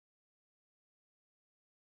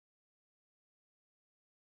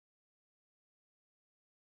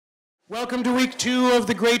Welcome to week 2 of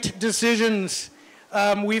the Great Decisions.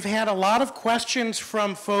 We've had a lot of questions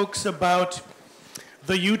from folks about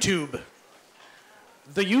the YouTube.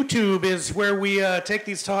 The YouTube is where we take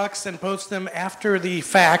these talks and post them after the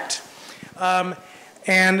fact.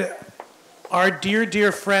 And our dear,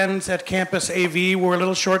 dear friends at Campus AV were a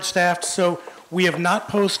little short-staffed, so we have not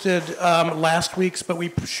posted last week's, but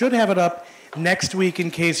we should have it up next week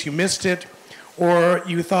in case you missed it, or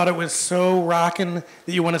you thought it was so rockin'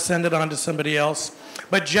 that you want to send it on to somebody else.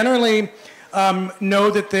 But generally, know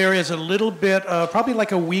that there is a little bit, probably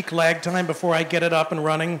like a week lag time before I get it up and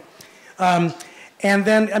running. And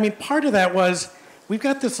then, part of that was, we've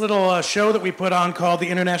got this little show that we put on called the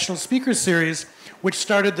International Speakers Series, which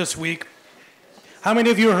started this week. How many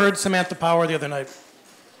of you heard Samantha Power the other night?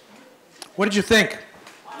 What did you think?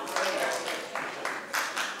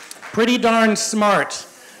 Pretty darn smart.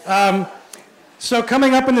 So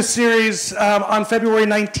coming up in the series, on February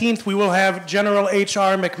 19th, we will have General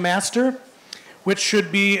H.R. McMaster, which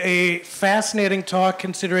should be a fascinating talk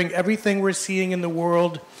considering everything we're seeing in the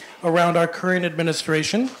world around our current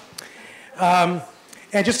administration. And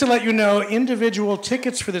just to let you know, individual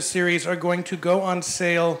tickets for this series are going to go on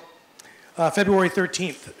sale February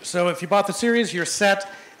 13th. So if you bought the series, you're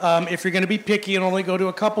set. If you're going to be picky and only go to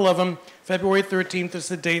a couple of them, February 13th is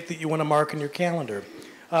the date that you want to mark in your calendar.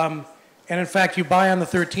 And in fact, you buy on the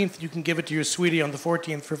 13th, you can give it to your sweetie on the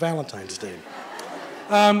 14th for Valentine's Day.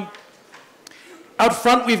 Out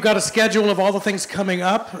front, we've got a schedule of all the things coming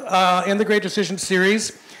up in the Great Decision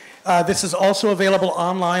series. This is also available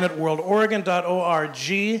online at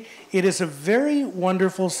worldoregon.org. It is a very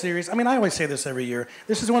wonderful series. I always say this every year.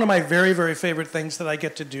 This is one of my very, very favorite things that I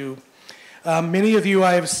get to do. Many of you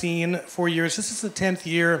I have seen for years. This is the 10th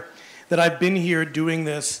year that I've been here doing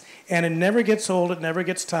this, and it never gets old, it never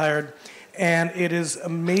gets tired, and it is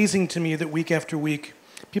amazing to me that week after week,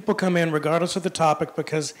 people come in regardless of the topic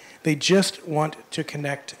because they just want to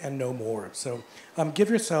connect and know more. So give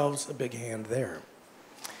yourselves a big hand there.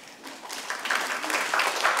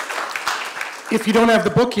 If you don't have the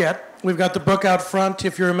book yet, we've got the book out front.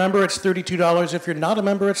 If you're a member, it's $32. If you're not a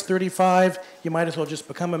member, it's $35. You might as well just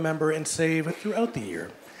become a member and save throughout the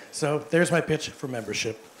year. So there's my pitch for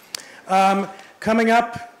membership. Coming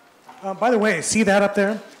up, by the way, see that up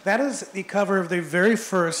there? That is the cover of the very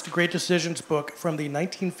first Great Decisions book from the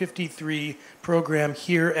 1953 program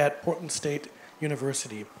here at Portland State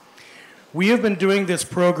University. We have been doing this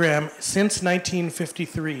program since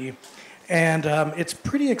 1953, and it's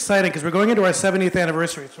pretty exciting because we're going into our 70th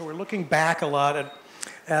anniversary, so we're looking back a lot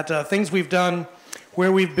at things we've done,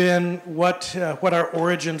 where we've been, what our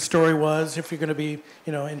origin story was, if you're going to be,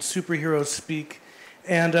 in superhero speak.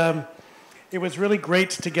 And it was really great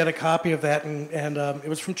to get a copy of that, and it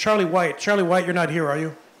was from Charlie White. Charlie White, you're not here, are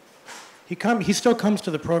you? He still comes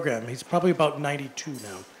to the program. He's probably about 92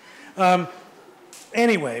 now.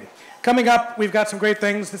 Anyway, coming up, we've got some great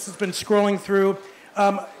things. This has been scrolling through.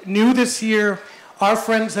 New this year, our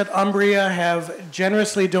friends at Umbria have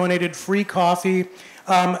generously donated free coffee.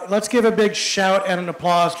 Let's give a big shout and an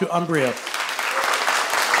applause to Umbria.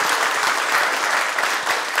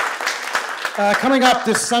 Coming up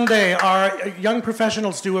this Sunday, our young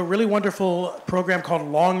professionals do a really wonderful program called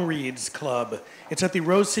Long Reads Club. It's at the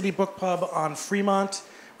Rose City Book Pub on Fremont,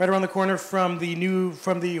 right around the corner from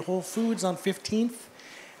the Whole Foods on 15th.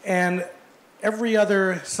 And every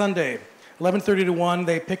other Sunday, 11:30 to 1,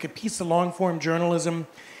 they pick a piece of long-form journalism,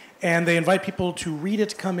 and they invite people to read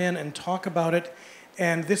it, come in, and talk about it.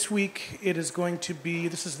 And this week, it is going to be,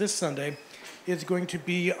 this Sunday, it's going to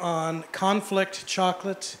be on conflict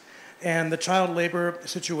chocolate and the child labor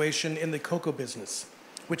situation in the cocoa business,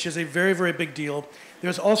 which is a very, very big deal.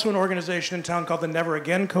 There's also an organization in town called the Never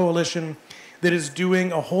Again Coalition that is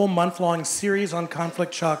doing a whole month-long series on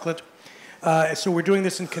conflict chocolate. So we're doing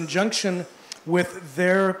this in conjunction with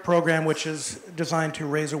their program, which is designed to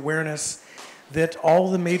raise awareness that all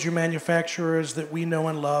the major manufacturers that we know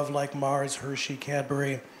and love, like Mars, Hershey,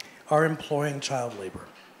 Cadbury, are employing child labor.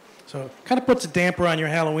 So it kind of puts a damper on your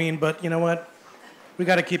Halloween, but you know what? We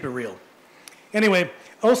got to keep it real. Anyway,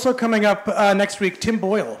 also coming up next week, Tim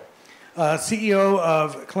Boyle, CEO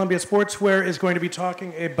of Columbia Sportswear, is going to be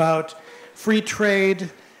talking about free trade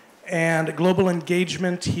and global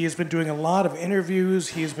engagement. He has been doing a lot of interviews.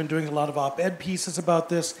 He has been doing a lot of op-ed pieces about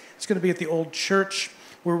this. It's going to be at the Old Church.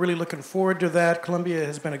 We're really looking forward to that. Columbia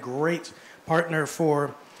has been a great partner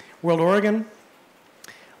for World Oregon.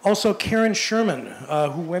 Also, Karen Sherman,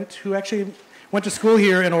 who actually went to school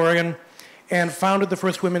here in Oregon and founded the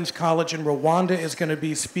first women's college in Rwanda, is going to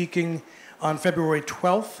be speaking on February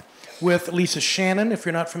 12th with Lisa Shannon. If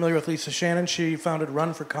you're not familiar with Lisa Shannon, she founded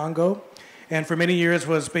Run for Congo and for many years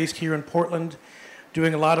was based here in Portland,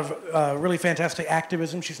 doing a lot of really fantastic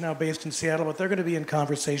activism. She's now based in Seattle, but they're going to be in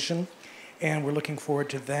conversation, and we're looking forward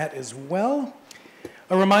to that as well.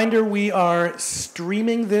 A reminder, we are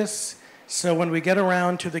streaming this, so when we get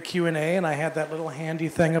around to the Q&A, and I had that little handy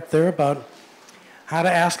thing up there about how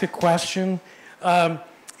to ask a question.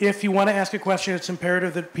 If you want to ask a question, it's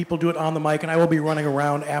imperative that people do it on the mic, and I will be running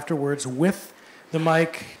around afterwards with the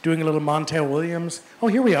mic, doing a little Montel Williams. Oh,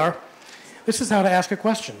 here we are. This is how to ask a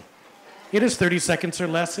question. It is 30 seconds or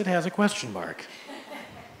less. It has a question mark.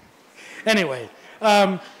 Anyway,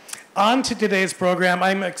 on to today's program.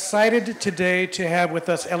 I'm excited today to have with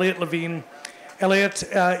us Eliot Levine. Eliot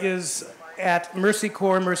is at Mercy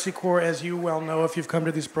Corps. Mercy Corps, as you well know if you've come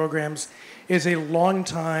to these programs, is a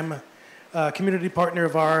long-time community partner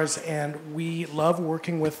of ours, and we love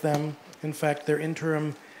working with them. In fact, their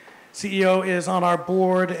interim CEO is on our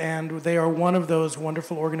board, and they are one of those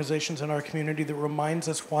wonderful organizations in our community that reminds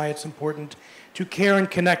us why it's important to care and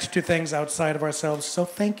connect to things outside of ourselves. So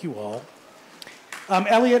thank you all.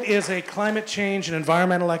 Eliot is a climate change and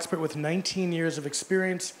environmental expert with 19 years of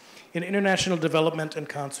experience in international development and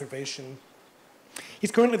conservation.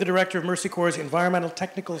 He's currently the director of Mercy Corps' Environmental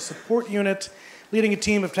Technical Support Unit, leading a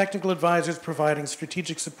team of technical advisors providing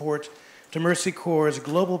strategic support to Mercy Corps'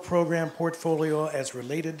 global program portfolio as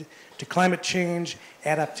related to climate change,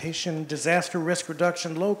 adaptation, disaster risk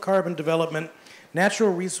reduction, low carbon development,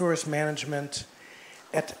 natural resource management,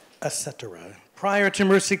 etc. Prior to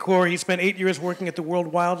Mercy Corps, he spent 8 years working at the World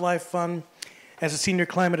Wildlife Fund as a senior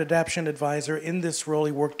climate adaptation advisor. In this role,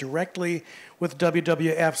 he worked directly with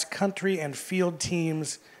WWF's country and field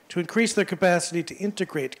teams to increase their capacity to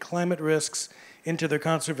integrate climate risks into their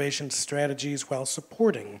conservation strategies while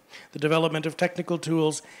supporting the development of technical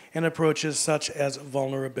tools and approaches such as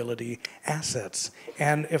vulnerability assets.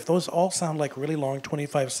 And if those all sound like really long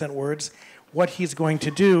 25-cent words, what he's going to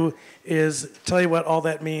do is tell you what all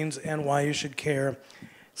that means and why you should care.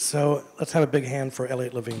 So let's have a big hand for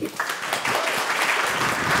Eliot Levine.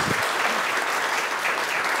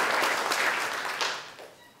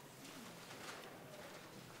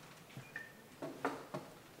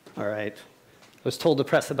 All right. I was told to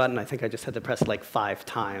press the button. I think I just had to press it like 5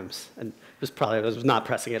 times, and I was not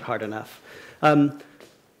pressing it hard enough.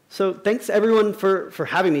 So thanks everyone for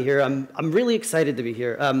having me here. I'm really excited to be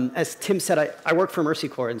here. As Tim said, I work for Mercy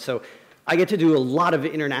Corps, and so I get to do a lot of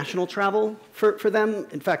international travel for them.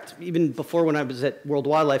 In fact, even before when I was at World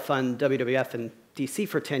Wildlife Fund, WWF in DC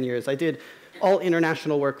for 10 years, I did all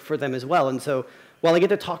international work for them as well. And so while I get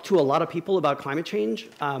to talk to a lot of people about climate change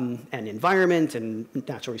and environment and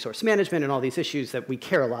natural resource management and all these issues that we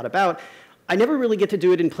care a lot about, I never really get to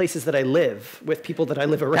do it in places that I live, with people that I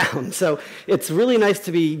live around. So it's really nice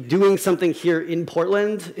to be doing something here in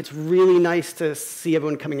Portland. It's really nice to see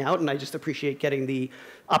everyone coming out, and I just appreciate getting the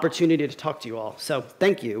opportunity to talk to you all. So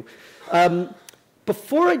thank you.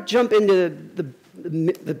 Before I jump into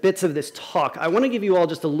the bits of this talk, I want to give you all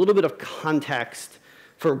just a little bit of context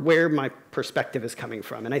for where my perspective is coming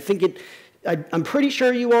from. And I think I'm pretty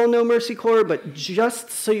sure you all know Mercy Corps, but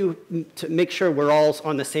just so to make sure we're all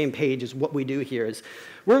on the same page is what we do here is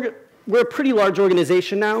we're a pretty large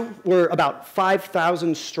organization now. We're about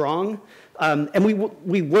 5,000 strong, and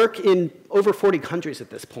we work in over 40 countries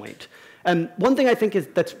at this point. And one thing I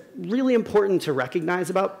think that's really important to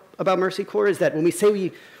recognize about Mercy Corps is that when we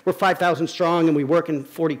say we're 5,000 strong and we work in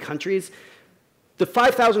 40 countries, the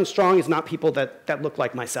 5,000 strong is not people that look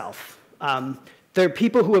like myself. They're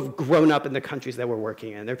people who have grown up in the countries that we're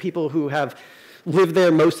working in. They're people who have lived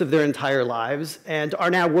there most of their entire lives and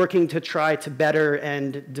are now working to try to better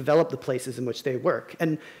and develop the places in which they work.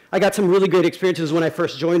 And I got some really great experiences when I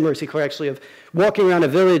first joined Mercy Corps, actually, of walking around a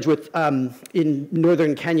village in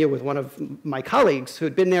northern Kenya with one of my colleagues who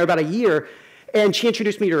had been there about a year, and she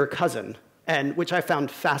introduced me to her cousin. And which I found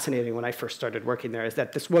fascinating when I first started working there, is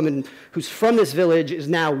that this woman who's from this village is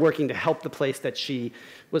now working to help the place that she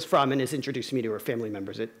was from and is introducing me to her family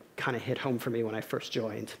members. It kind of hit home for me when I first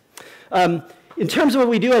joined. In terms of what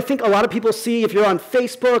we do, I think a lot of people see, if you're on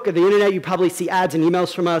Facebook or the internet, you probably see ads and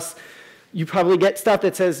emails from us. You probably get stuff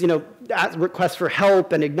that says, requests for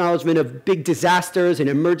help and acknowledgement of big disasters and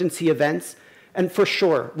emergency events. And for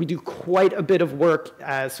sure, we do quite a bit of work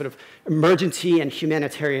as sort of emergency and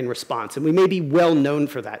humanitarian response, and we may be well known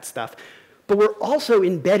for that stuff. But we're also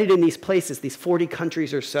embedded in these places, these 40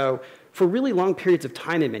 countries or so, for really long periods of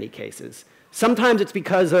time in many cases. Sometimes it's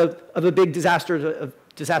because of a big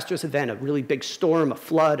disastrous event, a really big storm, a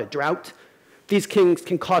flood, a drought. These things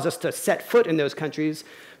can cause us to set foot in those countries,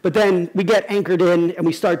 But then we get anchored in and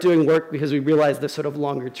we start doing work because we realize the sort of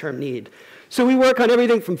longer term need. So we work on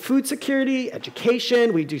everything from food security,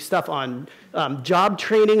 education, we do stuff on job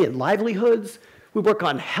training and livelihoods. We work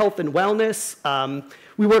on health and wellness.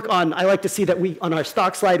 We work on, I like to see that on our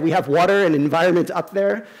stock slide, we have water and environment up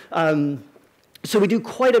there. So we do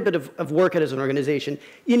quite a bit of work as an organization,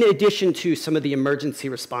 in addition to some of the emergency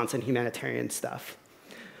response and humanitarian stuff.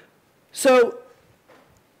 So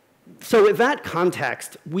with that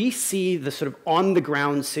context, we see the sort of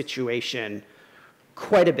on-the-ground situation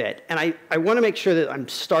quite a bit. And I want to make sure that I'm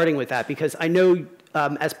starting with that, because I know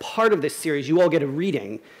as part of this series, you all get a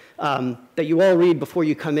reading that you all read before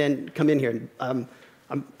you come in here.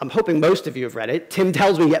 I'm hoping most of you have read it. Tim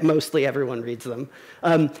tells me that mostly everyone reads them.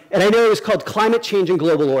 And I know it was called Climate Change and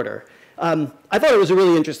Global Order. I thought it was a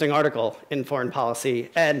really interesting article in Foreign Policy,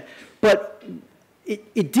 but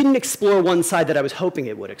it didn't explore one side that I was hoping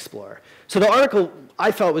it would explore. So the article,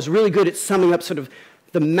 I felt, was really good at summing up sort of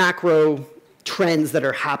the macro trends that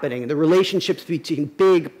are happening, the relationships between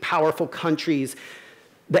big, powerful countries,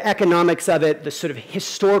 the economics of it, the sort of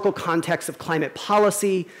historical context of climate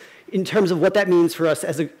policy, in terms of what that means for us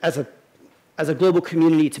as a global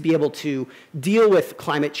community to be able to deal with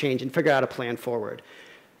climate change and figure out a plan forward.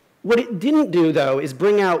 What it didn't do, though, is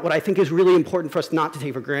bring out what I think is really important for us not to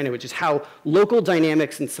take for granted, which is how local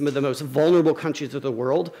dynamics in some of the most vulnerable countries of the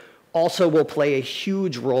world also will play a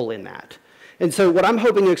huge role in that. And so what I'm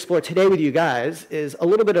hoping to explore today with you guys is a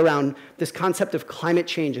little bit around this concept of climate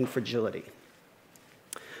change and fragility.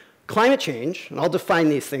 Climate change, and I'll define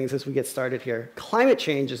these things as we get started here. Climate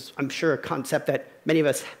change is, I'm sure, a concept that many of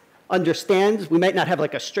us understand. We might not have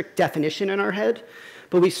like a strict definition in our head,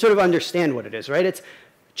 but we sort of understand what it is, right? It's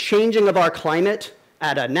changing of our climate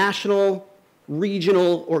at a national,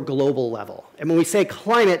 regional, or global level. And when we say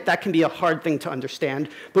climate, that can be a hard thing to understand,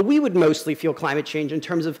 but we would mostly feel climate change in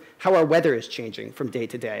terms of how our weather is changing from day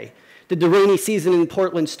to day. Did the rainy season in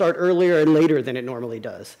Portland start earlier and later than it normally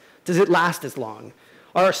does? Does it last as long?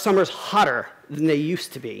 Are our summers hotter than they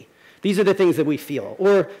used to be? These are the things that we feel.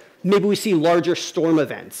 Or maybe we see larger storm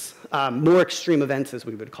events, more extreme events as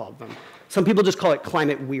we would call them. Some people just call it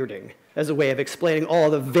climate weirding as a way of explaining all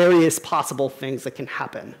the various possible things that can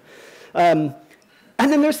happen. And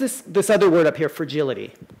then there's this other word up here,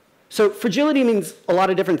 fragility. So fragility means a lot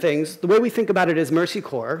of different things. The way we think about it is Mercy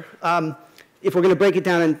Corps. If we're going to break it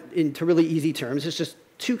down into really easy terms, it's just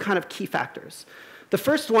two kind of key factors. The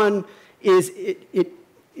first one is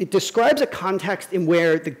it describes a context in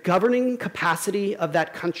where the governing capacity of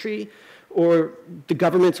that country or the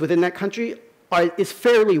governments within that country is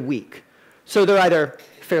fairly weak. So they're either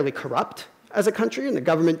fairly corrupt as a country and the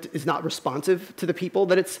government is not responsive to the people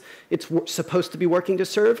that it's supposed to be working to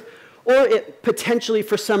serve, or it potentially,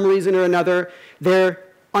 for some reason or another, they're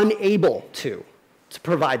unable to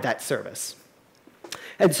provide that service.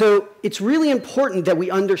 And so it's really important that we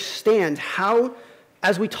understand how,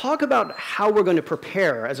 as we talk about how we're going to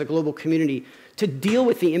prepare as a global community to deal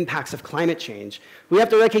with the impacts of climate change, we have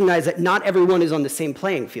to recognize that not everyone is on the same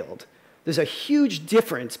playing field. There's a huge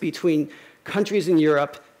difference between countries in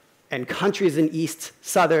Europe and countries in East,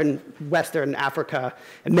 Southern, Western Africa,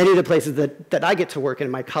 and many of the places that I get to work in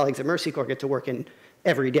and my colleagues at Mercy Corps get to work in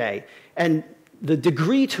every day. And the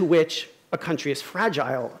degree to which a country is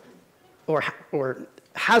fragile or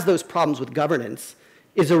has those problems with governance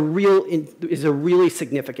is a really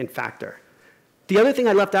significant factor. The other thing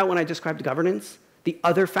I left out when I described governance, the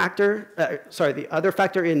other factor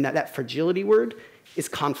in that fragility word is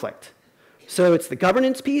conflict. So it's the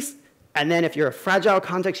governance piece, and then if you're a fragile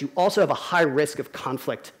context, you also have a high risk of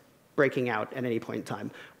conflict breaking out at any point in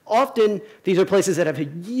time. Often, these are places that have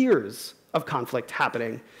had years of conflict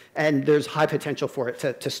happening, and there's high potential for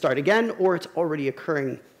it to start again, or it's already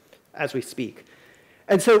occurring as we speak.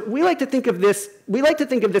 And so we like to think of this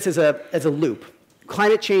as a loop,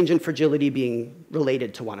 climate change and fragility being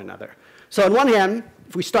related to one another. So on one hand,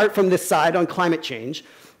 if we start from this side on climate change,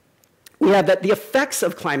 we have that the effects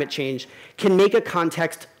of climate change can make a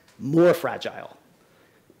context more fragile.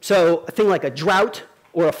 So a thing like a drought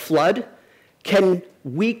or a flood can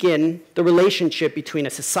weaken the relationship between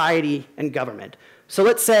a society and government. So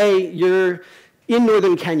let's say you're in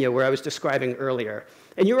northern Kenya, where I was describing earlier,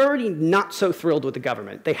 and you're already not so thrilled with the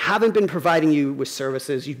government. They haven't been providing you with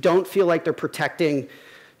services. You don't feel like they're protecting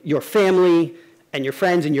your family and your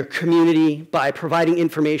friends and your community by providing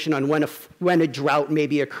information on when a drought may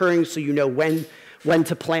be occurring so you know when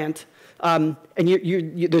to plant. And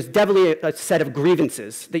there's definitely a set of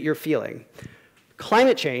grievances that you're feeling.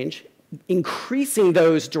 Climate change, increasing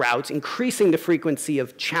those droughts, increasing the frequency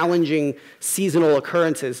of challenging seasonal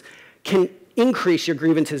occurrences, can increase your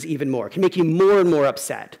grievances even more. It can make you more and more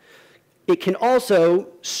upset. It can also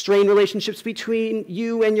strain relationships between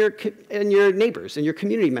you and your neighbors and your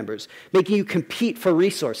community members, making you compete for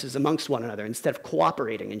resources amongst one another instead of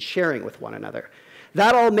cooperating and sharing with one another.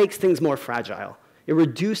 That all makes things more fragile. It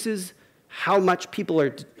reduces how much people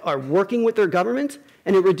are working with their government,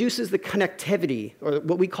 and it reduces the connectivity, or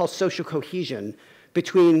what we call social cohesion,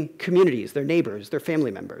 between communities, their neighbors, their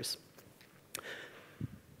family members.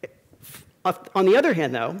 On the other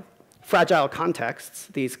hand, though, fragile contexts,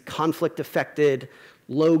 these conflict-affected,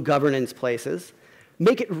 low-governance places,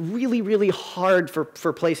 make it really, really hard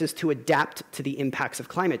for places to adapt to the impacts of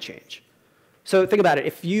climate change. So think about it.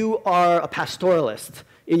 If you are a pastoralist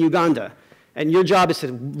in Uganda, and your job is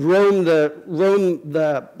to roam the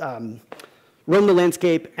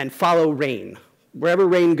landscape and follow rain, wherever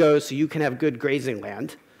rain goes so you can have good grazing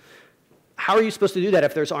land, how are you supposed to do that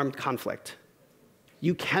if there's armed conflict?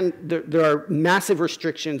 There are massive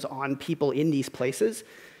restrictions on people in these places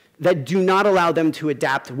that do not allow them to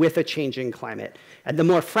adapt with a changing climate. And the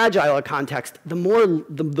more fragile a context, the more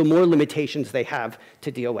limitations they have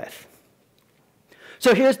to deal with.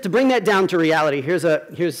 So to bring that down to reality, this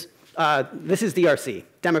is DRC,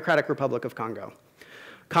 Democratic Republic of Congo.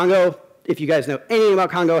 Congo, if you guys know anything about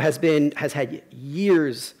Congo, has had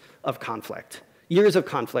years of conflict.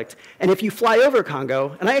 And if you fly over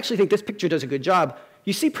Congo, and I actually think this picture does a good job,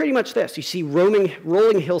 you see pretty much this. You see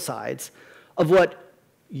rolling hillsides of what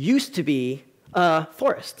used to be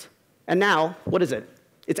forest. And now, what is it?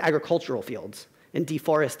 It's agricultural fields and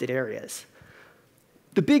deforested areas.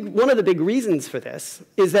 One of the big reasons for this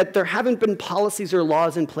is that there haven't been policies or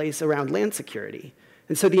laws in place around land security.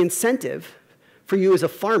 And so the incentive for you as a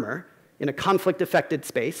farmer in a conflict-affected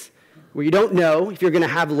space where you don't know if you're going to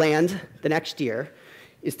have land the next year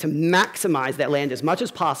is to maximize that land as much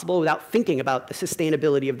as possible without thinking about the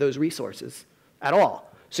sustainability of those resources at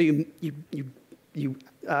all. So you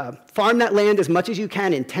farm that land as much as you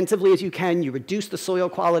can, intensively as you can, you reduce the soil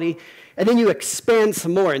quality, and then you expand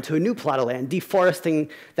some more into a new plot of land, deforesting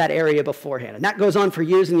that area beforehand. And that goes on for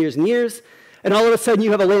years and years and years, and all of a sudden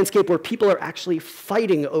you have a landscape where people are actually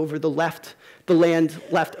fighting over the land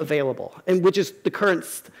left available, and which is the current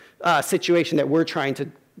situation that we're trying to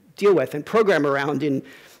deal with and program around in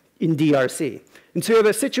DRC. And so you have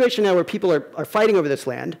a situation now where people are fighting over this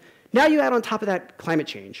land. Now you add on top of that climate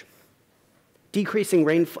change, decreasing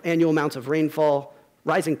annual amounts of rainfall,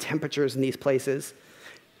 rising temperatures in these places.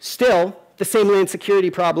 Still, the same land security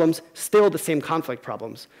problems, still the same conflict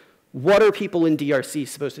problems. What are people in DRC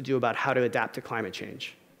supposed to do about how to adapt to climate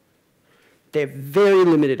change? They have very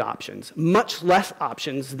limited options, much less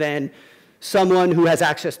options than someone who has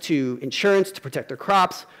access to insurance to protect their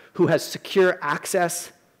crops, who has secure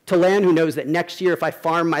access to land, who knows that next year if I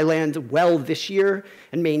farm my land well this year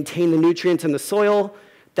and maintain the nutrients in the soil,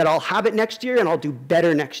 that I'll have it next year and I'll do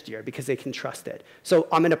better next year because they can trust it. So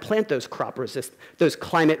I'm going to plant those those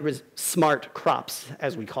climate-smart crops,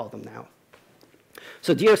 as we call them now.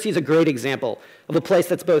 So DRC is a great example of a place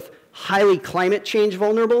that's both highly climate change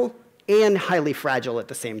vulnerable and highly fragile at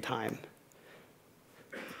the same time.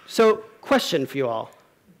 So, question for you all.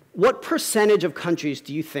 What percentage of countries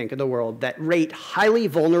do you think in the world that rate highly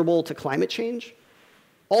vulnerable to climate change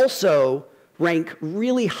also rank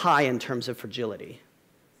really high in terms of fragility?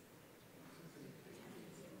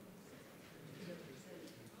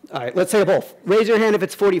 All right, let's say both. Raise your hand if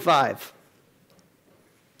it's 45.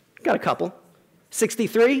 Got a couple.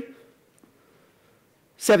 63?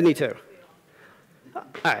 72. All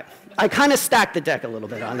right. I kind of stacked the deck a little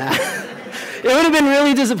bit on that. It would have been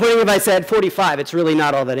really disappointing if I said 45. It's really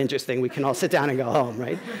not all that interesting. We can all sit down and go home,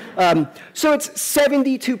 right? So it's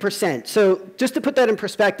 72%. So just to put that in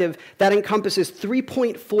perspective, that encompasses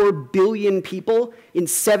 3.4 billion people in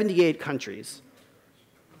 78 countries.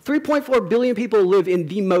 3.4 billion people live in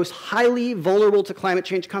the most highly vulnerable to climate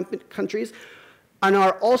change countries and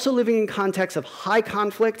are also living in contexts of high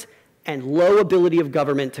conflict and low ability of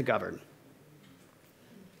government to govern.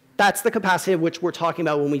 That's the capacity of which we're talking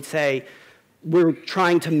about when we say we're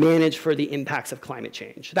trying to manage for the impacts of climate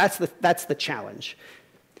change. That's the challenge.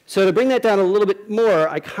 So to bring that down a little bit more,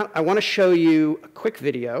 I want to show you a quick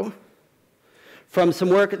video from some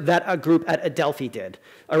work that a group at Adelphi did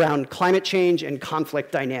around climate change and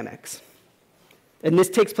conflict dynamics. And this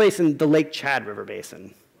takes place in the Lake Chad River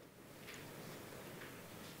Basin.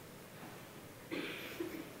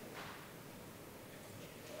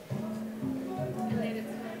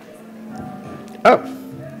 Oh.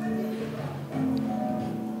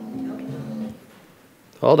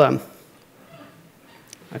 Hold on.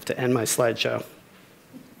 I have to end my slideshow.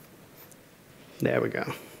 There we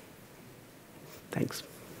go. Thanks.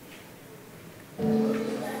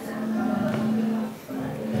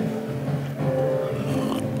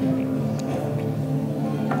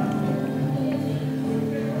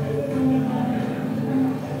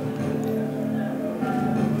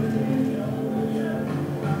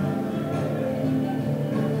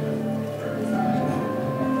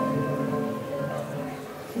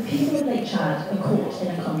 Chad are caught in a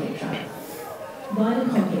conflict trap. Violent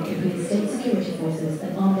conflict between state security forces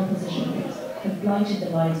and armed opposition groups have blighted the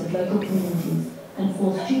lives of local communities and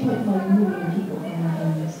forced 2.5 million people from their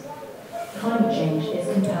homes. Climate change is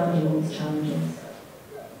compounding these challenges.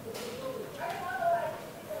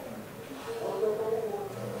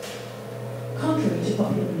 Contrary to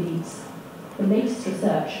popular beliefs, the latest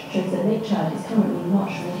research shows that Lake Chad is currently not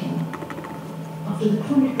shrinking. After the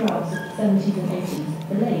chronic droughts of the 70s and 80s,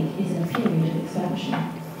 the lake is in a period of expansion.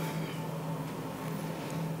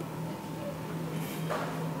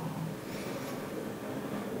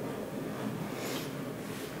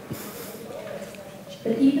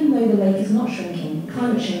 But even though the lake is not shrinking,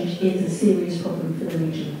 climate change is a serious problem for the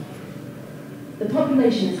region. The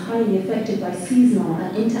population is highly affected by seasonal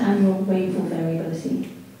and interannual rainfall variability.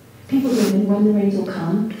 People don't know when the rains will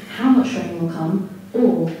come, how much rain will come,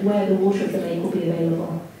 or where the water of the lake will be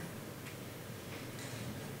available.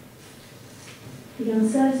 The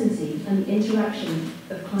uncertainty and the interaction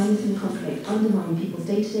of climate and conflict undermine people's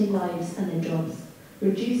day-to-day lives and their jobs,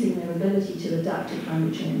 reducing their ability to adapt to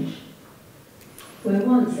climate change. Where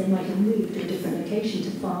once they might have moved to a different location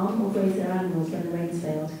to farm or graze their animals when the rains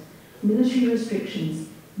failed, military restrictions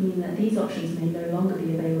mean that these options may no longer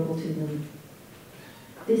be available to them.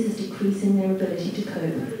 This is decreasing their ability to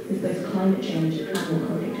cope with both climate change and the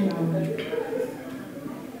conflict around them.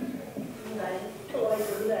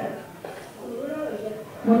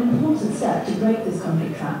 One important step to break this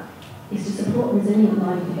conflict trap is to support resilient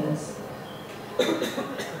livelihoods.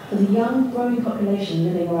 For the young, growing population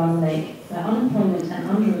living around the lake, where unemployment and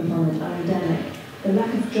underemployment are endemic, the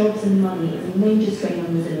lack of jobs and money is a major strain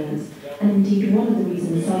on resilience, and indeed one of the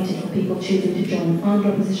reasons cited for people choosing to join armed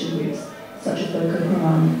opposition groups, such as Boko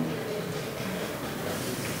Haram.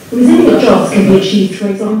 Resilient jobs can be achieved, for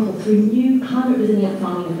example, through new climate-resilient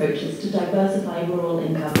farming approaches to diversify rural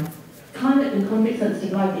income. Climate and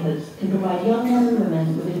conflict-sensitive livelihoods can provide young men and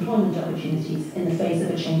women with employment opportunities in the face of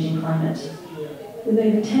a changing climate. With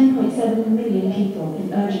over 10.7 million people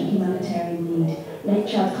in urgent humanitarian need, Lake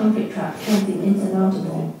Chad's conflict trap can seem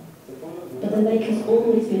insurmountable. But the lake has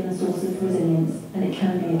always been a source of resilience, and it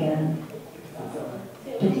can be again.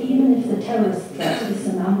 But even if the terrorist threat is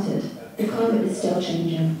surmounted, the climate is still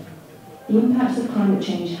changing. The impacts of climate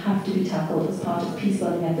change have to be tackled as part of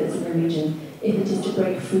peace-building efforts in the region if it is to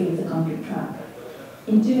break free of the conflict trap.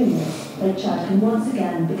 In doing this, Lake Chad can once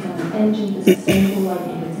again become an engine for sustainable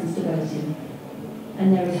livelihoods and stability.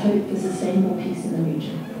 And there is hope for sustainable peace in the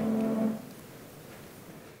region.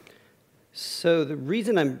 So the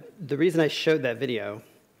reason I showed that video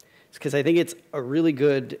is because I think it's a really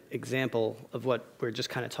good example of what we're just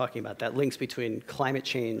kind of talking about, that links between climate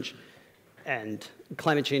change and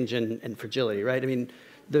fragility, right? I mean,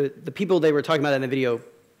 the people they were talking about in the video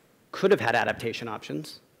could have had adaptation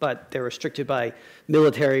options, but they're restricted by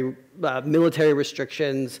military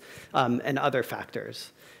restrictions and other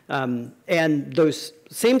factors. And those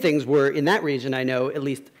same things were, in that region, I know, at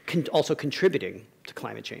least also contributing to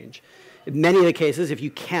climate change. In many of the cases, if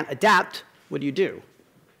you can't adapt, what do?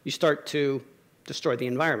 You start to destroy the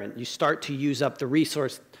environment. You start to use up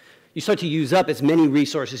as many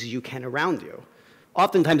resources as you can around you.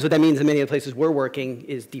 Oftentimes, what that means in many of the places we're working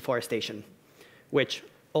is deforestation, which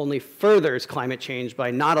only furthers climate change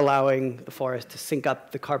by not allowing the forest to sink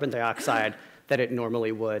up the carbon dioxide that it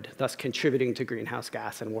normally would, thus contributing to greenhouse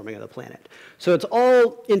gas and warming of the planet. So it's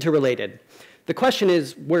all interrelated. The question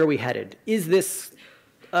is, where are we headed? Is this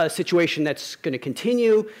a situation that's going to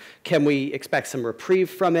continue? Can we expect some reprieve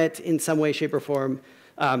from it in some way, shape, or form?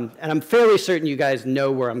 And I'm fairly certain you guys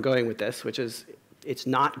know where I'm going with this, which is it's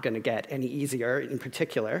not going to get any easier in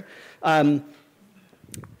particular.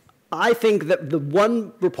 I think that the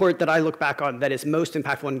one report that I look back on that is most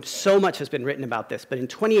impactful, and so much has been written about this, but in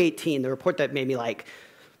 2018, the report that made me like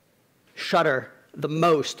shudder the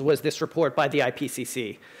most was this report by the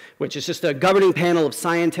IPCC, which is just a governing panel of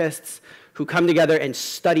scientists who come together and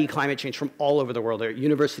study climate change from all over the world. They're at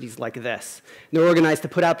universities like this. And they're organized to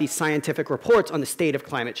put out these scientific reports on the state of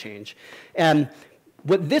climate change. And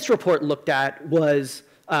what this report looked at was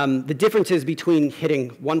the differences between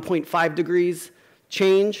hitting 1.5 degrees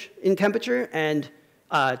change in temperature and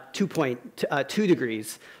 2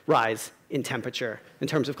 degrees rise in temperature in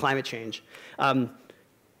terms of climate change.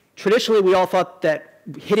 Traditionally, we all thought that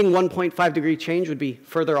hitting 1.5 degree change would be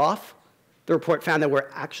further off The report found that we're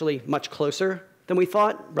actually much closer than we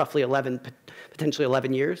thought, roughly 11, potentially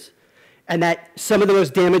 11 years, and that some of the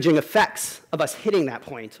most damaging effects of us hitting that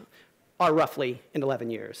point are roughly in 11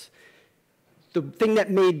 years. The thing that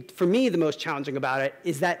made, for me, the most challenging about it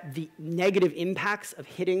is that the negative impacts of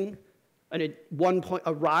hitting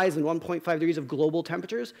a rise in 1.5 degrees of global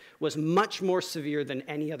temperatures was much more severe than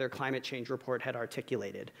any other climate change report had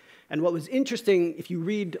articulated. And what was interesting, if you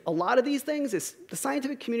read a lot of these things, is the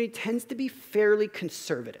scientific community tends to be fairly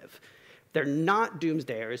conservative. They're not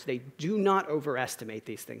doomsdayers. They do not overestimate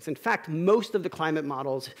these things. In fact, most of the climate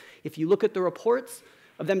models, if you look at the reports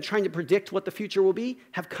of them trying to predict what the future will be,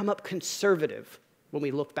 have come up conservative when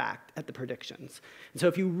we look back at the predictions. And so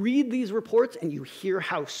if you read these reports and you hear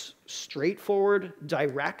how straightforward,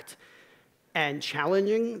 direct, and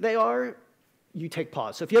challenging they are, you take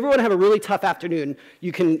pause. So if you ever want to have a really tough afternoon,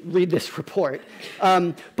 you can read this report.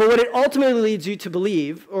 But what it ultimately leads you to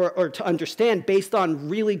believe or to understand based on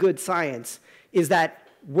really good science is that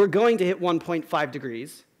we're going to hit 1.5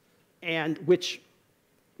 degrees, and which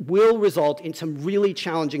will result in some really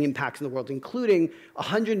challenging impacts in the world, including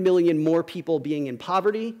 100 million more people being in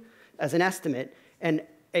poverty as an estimate, and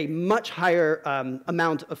a much higher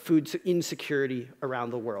amount of food insecurity around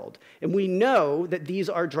the world. And we know that these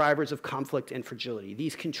are drivers of conflict and fragility.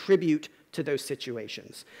 These contribute to those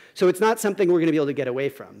situations. So it's not something we're going to be able to get away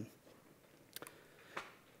from.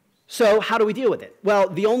 So how do we deal with it? Well,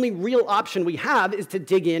 the only real option we have is to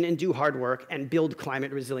dig in and do hard work and build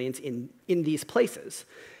climate resilience in these places.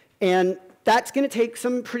 And that's going to take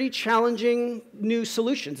some pretty challenging new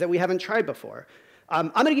solutions that we haven't tried before.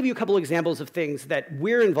 I'm going to give you a couple examples of things that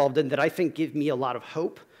we're involved in that I think give me a lot of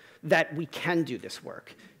hope that we can do this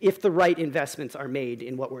work if the right investments are made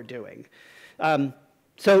in what we're doing.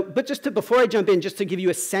 But before I jump in, just to give you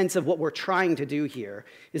a sense of what we're trying to do here,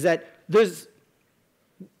 is that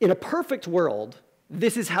in a perfect world,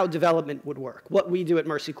 this is how development would work. What we do at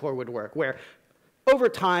Mercy Corps would work, where over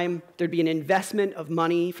time, there'd be an investment of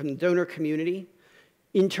money from the donor community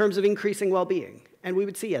in terms of increasing well-being. And we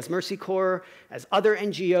would see, as Mercy Corps, as other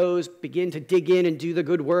NGOs begin to dig in and do the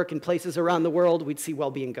good work in places around the world, we'd see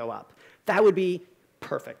well-being go up. That would be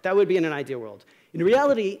perfect. That would be in an ideal world. In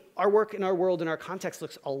reality, our work in our world, in our context,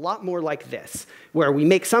 looks a lot more like this, where we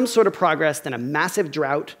make some sort of progress, then a massive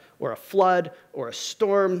drought or a flood or a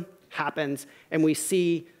storm happens, and we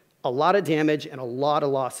see a lot of damage and a lot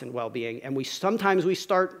of loss in well-being, and sometimes we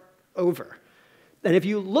start over. And if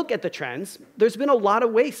you look at the trends, there's been a lot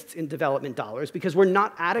of wastes in development dollars because we're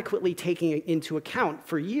not adequately taking into account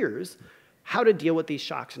for years how to deal with these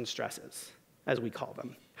shocks and stresses, as we call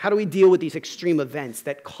them. How do we deal with these extreme events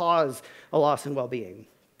that cause a loss in well-being?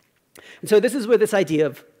 And so this is where this idea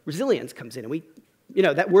of resilience comes in. And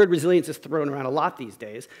that word resilience is thrown around a lot these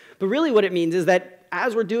days. But really what it means is that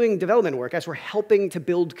as we're doing development work, as we're helping to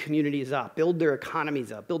build communities up, build their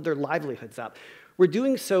economies up, build their livelihoods up, we're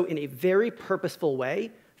doing so in a very purposeful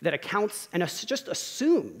way that accounts and just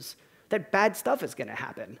assumes that bad stuff is going to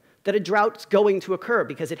happen, that a drought's going to occur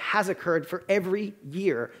because it has occurred for every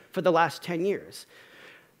year for the last 10 years.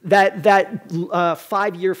 That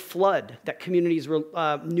 5-year flood that communities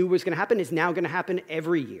knew was going to happen is now going to happen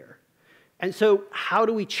every year. And so how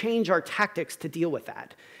do we change our tactics to deal with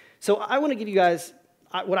that? So I want to give you guys,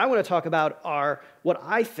 what I want to talk about are what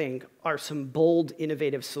I think are some bold,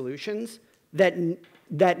 innovative solutions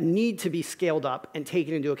that need to be scaled up and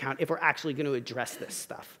taken into account if we're actually going to address this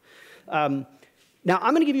stuff. Now,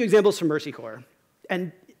 I'm going to give you examples from Mercy Corps.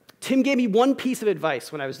 And Tim gave me one piece of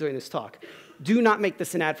advice when I was doing this talk. Do not make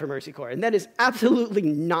this an ad for Mercy Corps. And that is absolutely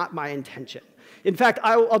not my intention. In fact,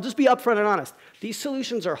 I'll just be upfront and honest. These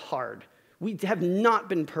solutions are hard. We have not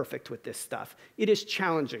been perfect with this stuff. It is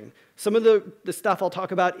challenging. Some of the stuff I'll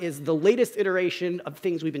talk about is the latest iteration of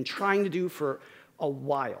things we've been trying to do for a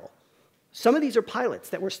while. Some of these are pilots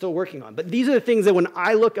that we're still working on, but these are the things that when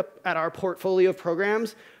I look up at our portfolio of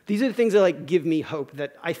programs, these are the things that give me hope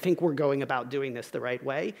that I think we're going about doing this the right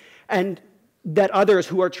way, and that others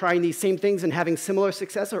who are trying these same things and having similar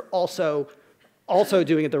success are also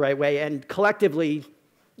doing it the right way, and collectively,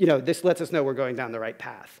 this lets us know we're going down the right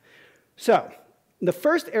path. So, the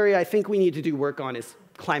first area I think we need to do work on is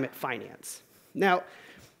climate finance. Now,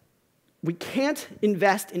 we can't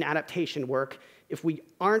invest in adaptation work if we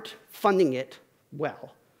aren't funding it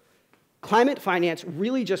well. Climate finance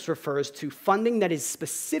really just refers to funding that is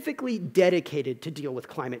specifically dedicated to deal with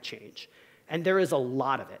climate change. And there is a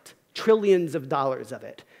lot of it, trillions of dollars of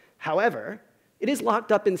it. However, it is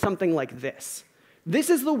locked up in something like this.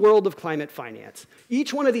 This is the world of climate finance.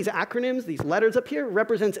 Each one of these acronyms, these letters up here,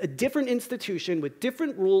 represents a different institution with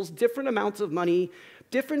different rules, different amounts of money,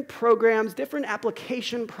 different programs, different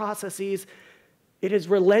application processes. It is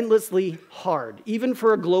relentlessly hard, even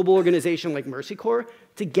for a global organization like Mercy Corps,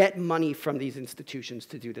 to get money from these institutions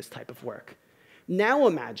to do this type of work. Now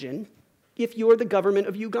imagine if you're the government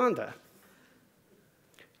of Uganda.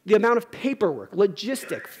 The amount of paperwork,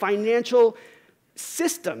 logistic, financial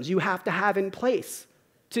systems you have to have in place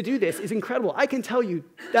to do this is incredible. I can tell you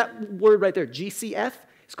that word right there, GCF,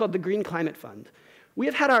 is called the Green Climate Fund. We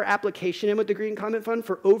have had our application in with the Green Climate Fund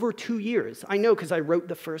for over 2 years. I know because I wrote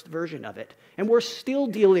the first version of it. And we're still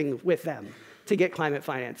dealing with them to get climate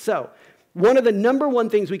finance. So one of the #1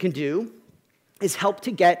 things we can do is help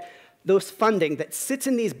to get those funding that sits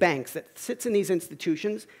in these banks, that sits in these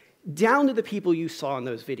institutions, down to the people you saw in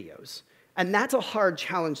those videos. And that's a hard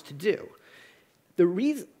challenge to do. The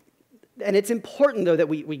reason, and it's important, though, that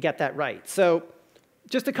we get that right. So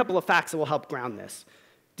just a couple of facts that will help ground this.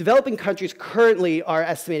 Developing countries currently are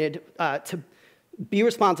estimated to be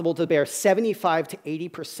responsible to bear 75 to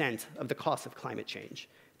 80% of the cost of climate change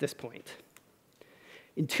at this point.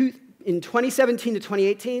 In 2017 to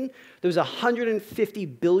 2018, there was a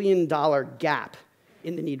 $150 billion gap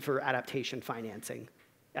in the need for adaptation financing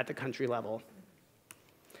at the country level.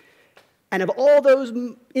 And of all those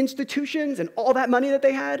institutions and all that money that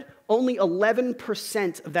they had, only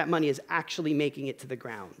 11% of that money is actually making it to the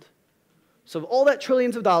ground. So of all that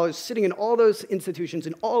trillions of dollars sitting in all those institutions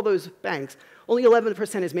and all those banks, only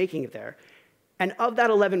 11% is making it there. And of that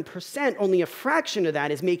 11%, only a fraction of that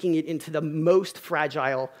is making it into the most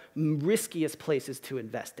fragile, riskiest places to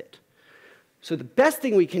invest it. So the best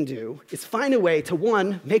thing we can do is find a way to,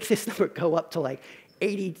 one, make this number go up to like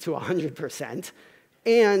 80 to 100%,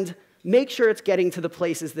 and make sure it's getting to the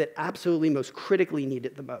places that absolutely most critically need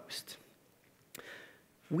it the most.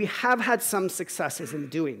 We have had some successes in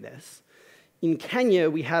doing this. In Kenya,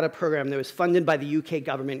 we had a program that was funded by the UK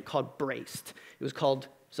government called BRACED. It was called,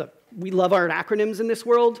 so we love our acronyms in this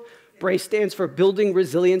world. BRACE stands for Building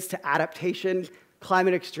Resilience to Adaptation,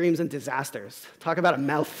 Climate Extremes, and Disasters. Talk about a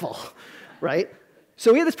mouthful, right?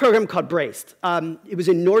 So we had this program called BRACED. It was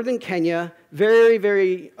in northern Kenya, very,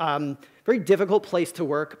 very difficult place to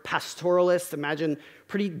work, pastoralist, imagine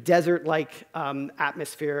pretty desert-like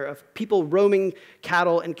atmosphere of people roaming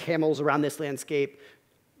cattle and camels around this landscape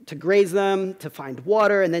to graze them, to find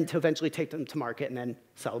water, and then to eventually take them to market and then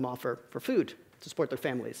sell them off for food to support their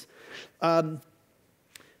families. The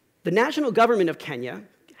national government of Kenya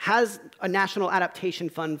has a national adaptation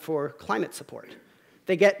fund for climate support.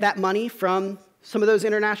 They get that money from some of those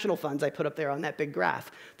international funds I put up there on that big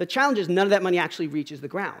graph. The challenge is none of that money actually reaches the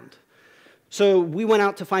ground. So we went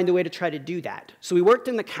out to find a way to try to do that. So we worked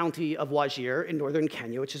in the county of Wajir in northern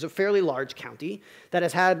Kenya, which is a fairly large county that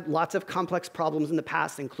has had lots of complex problems in the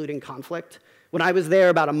past, including conflict. When I was there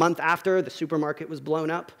about a month after, the supermarket was blown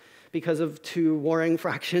up because of 2 warring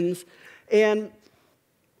factions. And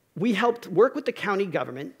we helped work with the county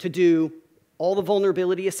government to do all the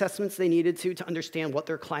vulnerability assessments they needed to understand what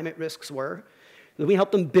their climate risks were. We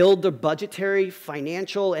helped them build the budgetary,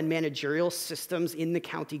 financial, and managerial systems in the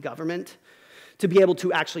county government to be able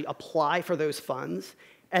to actually apply for those funds.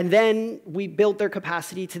 And then we built their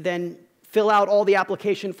capacity to then fill out all the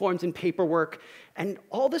application forms and paperwork and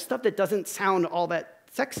all the stuff that doesn't sound all that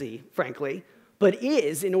sexy, frankly, but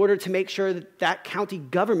is in order to make sure that that county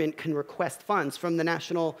government can request funds from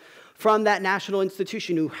that national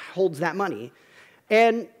institution who holds that money.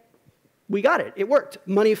 And we got it. It worked.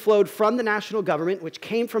 Money flowed from the national government, which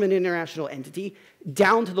came from an international entity,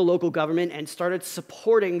 down to the local government and started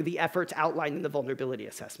supporting the efforts outlined in the vulnerability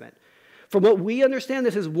assessment. From what we understand,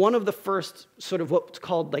 this is one of the first sort of what's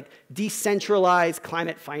called like decentralized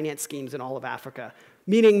climate finance schemes in all of Africa,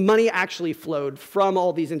 meaning money actually flowed from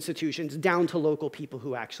all these institutions down to local people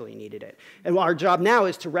who actually needed it. And our job now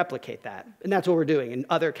is to replicate that. And that's what we're doing in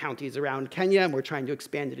other counties around Kenya, and we're trying to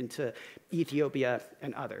expand it into Ethiopia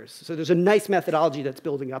and others. So there's a nice methodology that's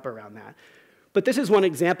building up around that. But this is one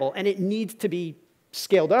example, and it needs to be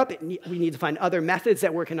scaled up. We need to find other methods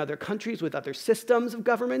that work in other countries with other systems of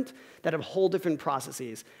government that have whole different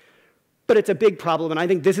processes. But it's a big problem, and I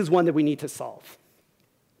think this is one that we need to solve.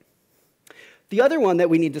 The other one that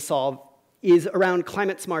we need to solve is around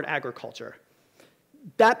climate-smart agriculture.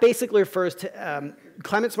 That basically refers to,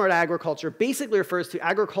 climate-smart agriculture basically refers to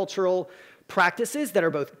agricultural practices that are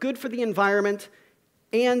both good for the environment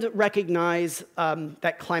and recognize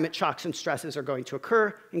that climate shocks and stresses are going to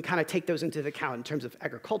occur and kind of take those into account in terms of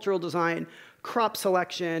agricultural design, crop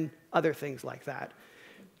selection, other things like that.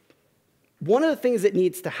 One of the things that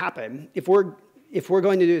needs to happen, if we're if we're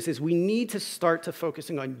going to do this, is we need to start to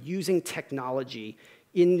focusing on using technology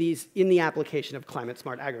in the application of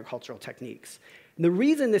climate-smart agricultural techniques. And the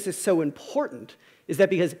reason this is so important is that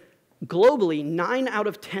because globally, 9 out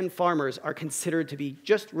of 10 farmers are considered to be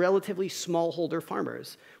just relatively smallholder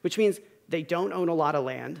farmers, which means they don't own a lot of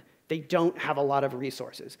land, they don't have a lot of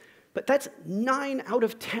resources. But that's 9 out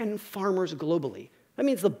of 10 farmers globally. That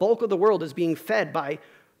means the bulk of the world is being fed by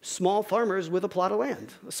small farmers with a plot of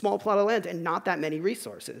land, a small plot of land, and not that many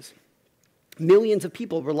resources. Millions of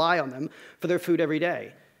people rely on them for their food every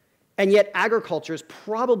day. And yet agriculture is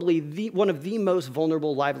probably one of the most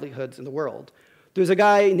vulnerable livelihoods in the world. There's a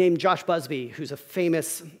guy named Josh Busby who's a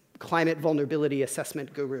famous climate vulnerability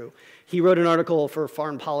assessment guru. He wrote an article for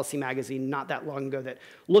Foreign Policy magazine not that long ago that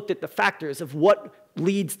looked at the factors of what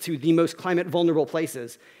leads to the most climate vulnerable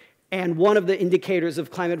places. And one of the indicators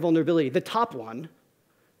of climate vulnerability, the top one,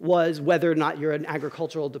 was whether or not you're an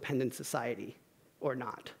agricultural dependent society or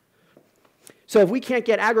not. So if we can't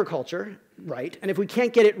get agriculture right, and if we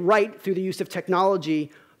can't get it right through the use of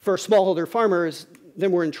technology for smallholder farmers,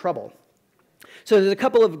 then we're in trouble. So there's a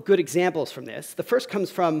couple of good examples from this. The first comes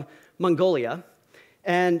from Mongolia.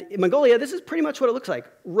 And in Mongolia, this is pretty much what it looks like.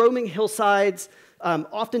 Roaming hillsides,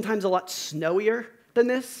 oftentimes a lot snowier than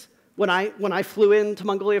this. When I flew into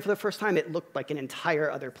Mongolia for the first time, it looked like an entire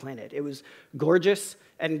other planet. It was gorgeous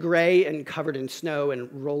and gray and covered in snow and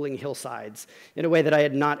rolling hillsides in a way that I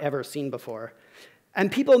had not ever seen before.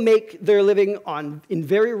 And people make their living in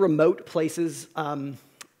very remote places. In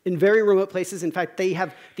fact, they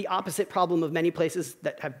have the opposite problem of many places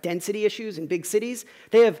that have density issues in big cities.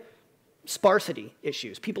 They have sparsity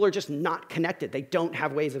issues. People are just not connected. They don't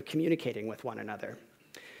have ways of communicating with one another.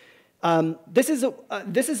 This is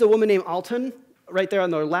a woman named Alton, right there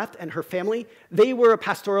on the left, and her family. They were a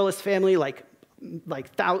pastoralist family like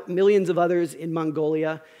millions of others in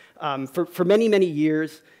Mongolia for many, many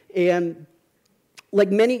years. And like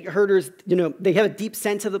many herders, they have a deep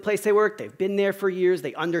sense of the place they work. They've been there for years.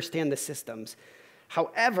 They understand the systems.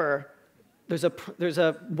 However, there's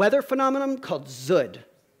a weather phenomenon called Zud,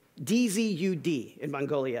 D-Z-U-D in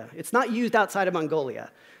Mongolia. It's not used outside of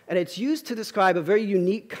Mongolia. And it's used to describe a very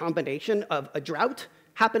unique combination of a drought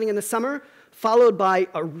happening in the summer, followed by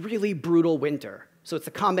a really brutal winter. So it's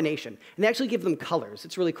a combination. And they actually give them colors.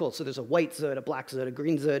 It's really cool. So there's a white Zud, a black Zud, a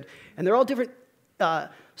green Zud, and they're all different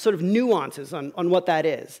sort of nuances on what that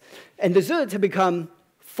is. And the Zuds have become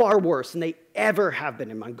far worse than they ever have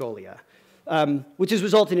been in Mongolia, which has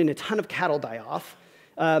resulted in a ton of cattle die off.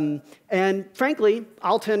 And frankly,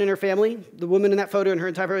 Alton and her family, the woman in that photo and her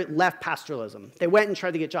entire family, left pastoralism. They went and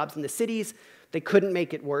tried to get jobs in the cities. They couldn't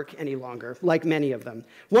make it work any longer, like many of them.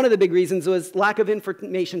 One of the big reasons was lack of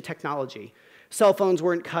information technology. Cell phones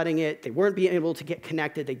weren't cutting it. They weren't being able to get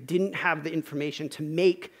connected. They didn't have the information to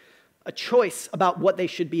make a choice about what they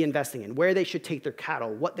should be investing in, where they should take their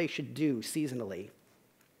cattle, what they should do seasonally.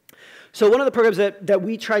 So one of the programs that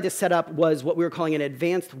we tried to set up was what we were calling an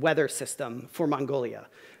advanced weather system for Mongolia.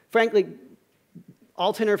 Frankly,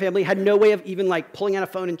 Alton and her family had no way of even pulling out a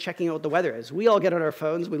phone and checking out what the weather is. We all get on our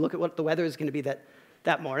phones, we look at what the weather is going to be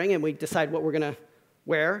that morning, and we decide what we're going to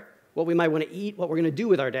wear, what we might want to eat, what we're going to do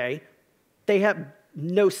with our day. They have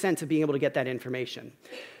no sense of being able to get that information.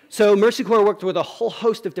 So Mercy Corps worked with a whole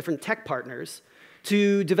host of different tech partners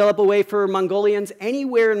to develop a way for Mongolians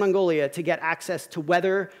anywhere in Mongolia to get access to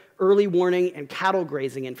weather, early warning, and cattle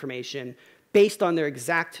grazing information based on their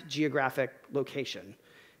exact geographic location.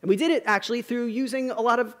 And we did it actually through using a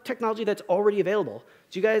lot of technology that's already available.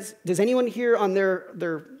 Does anyone here on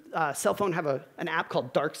their cell phone have an app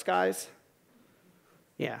called Dark Skies?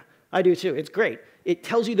 Yeah, I do too. It's great. It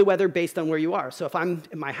tells you the weather based on where you are. So if I'm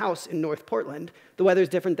in my house in North Portland, the weather's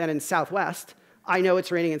different than in Southwest. I know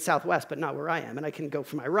it's raining in Southwest, but not where I am, and I can go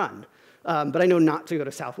for my run. But I know not to go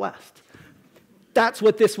to Southwest. That's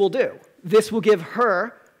what this will do. This will give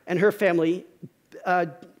her and her family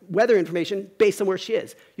weather information based on where she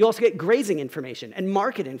is. You also get grazing information and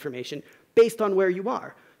market information based on where you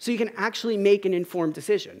are. So you can actually make an informed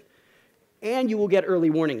decision. And you will get early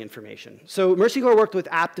warning information. So Mercy Corps worked with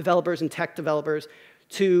app developers and tech developers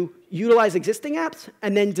to utilize existing apps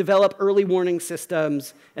and then develop early warning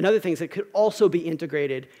systems and other things that could also be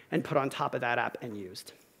integrated and put on top of that app and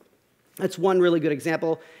used. That's one really good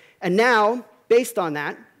example. And now, based on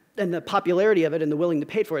that, and the popularity of it and the willing to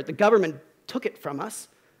pay for it, the government took it from us,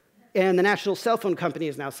 and the National Cell Phone Company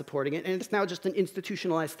is now supporting it, and it's now just an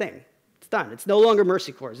institutionalized thing. It's done. It's no longer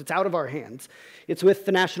Mercy Corps. It's out of our hands. It's with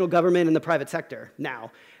the national government and the private sector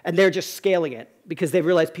now. And they're just scaling it because they've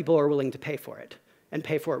realized people are willing to pay for it and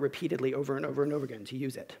pay for it repeatedly over and over and over again to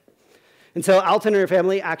use it. And so Alton and her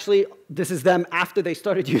family, actually, this is them after they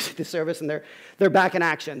started using the service, and they're back in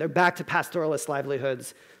action. They're back to pastoralist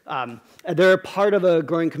livelihoods. And they're part of a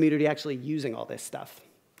growing community actually using all this stuff.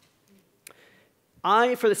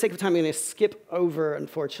 For the sake of time, I'm going to skip over,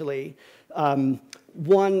 unfortunately,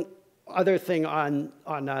 one other thing on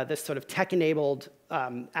this sort of tech-enabled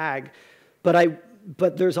ag.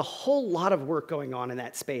 But there's a whole lot of work going on in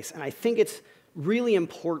that space, and I think it's really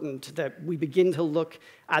important that we begin to look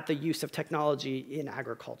at the use of technology in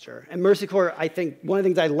agriculture. And Mercy Corps, I think one of the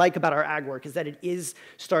things I like about our ag work is that it is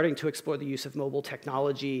starting to explore the use of mobile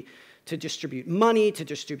technology to distribute money, to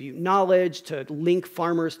distribute knowledge, to link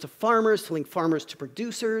farmers to farmers, to link farmers to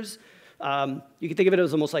producers. You can think of it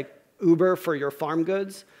as almost like Uber for your farm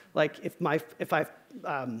goods. Like if I've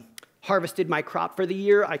harvested my crop for the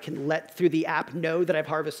year, I can let through the app know that I've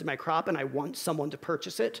harvested my crop and I want someone to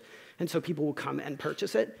purchase it. And so people will come and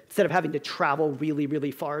purchase it instead of having to travel really, really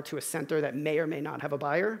far to a center that may or may not have a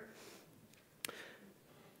buyer.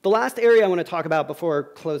 The last area I want to talk about before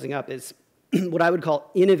closing up is what I would call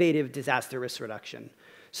innovative disaster risk reduction.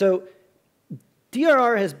 So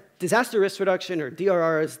DRR has disaster risk reduction, or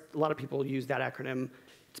DRR, as a lot of people use that acronym.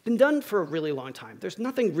 It's been done for a really long time. There's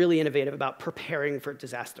nothing really innovative about preparing for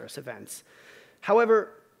disastrous events.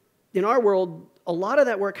 However, in our world, a lot of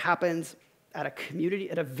that work happens at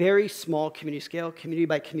a very small community scale, community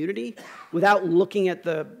by community, without looking at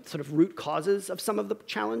the sort of root causes of some of the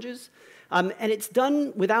challenges. And it's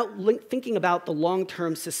done without thinking about the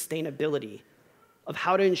long-term sustainability of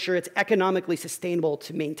how to ensure it's economically sustainable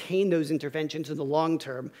to maintain those interventions in the long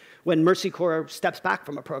term when Mercy Corps steps back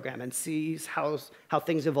from a program and sees how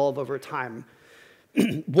things evolve over time.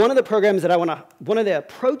 One of the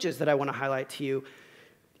approaches that I want to highlight to you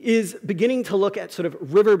is beginning to look at sort of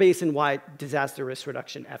river basin-wide disaster risk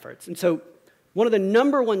reduction efforts. And so one of the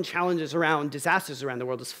 #1 challenges around disasters around the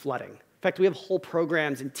world is flooding. In fact, we have whole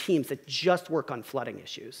programs and teams that just work on flooding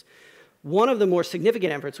issues. One of the more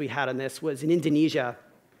significant efforts we had on this was in Indonesia,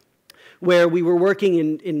 where we were working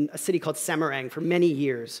in a city called Semarang for many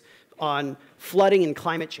years on flooding and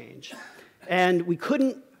climate change. And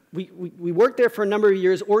we worked there for a number of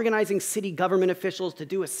years, organizing city government officials to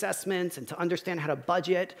do assessments and to understand how to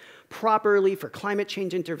budget properly for climate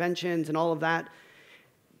change interventions and all of that.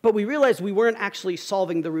 But we realized we weren't actually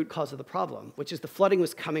solving the root cause of the problem, which is the flooding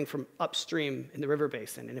was coming from upstream in the river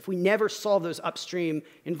basin. And if we never solve those upstream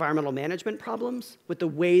environmental management problems with the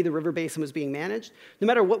way the river basin was being managed, no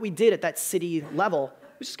matter what we did at that city level,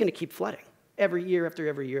 it was just going to keep flooding every year after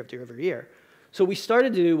every year after every year. So what we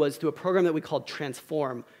started to do was through a program that we called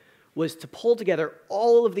Transform, was to pull together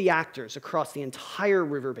all of the actors across the entire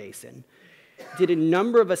river basin, did a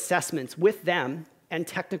number of assessments with them and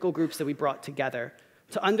technical groups that we brought together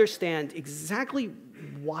to understand exactly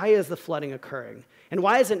why is the flooding occurring, and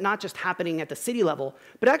why is it not just happening at the city level,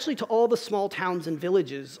 but actually to all the small towns and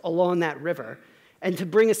villages along that river, and to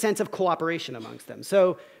bring a sense of cooperation amongst them.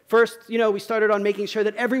 So first, we started on making sure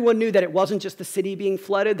that everyone knew that it wasn't just the city being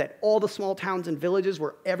flooded, that all the small towns and villages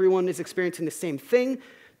where everyone is experiencing the same thing,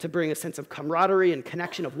 to bring a sense of camaraderie and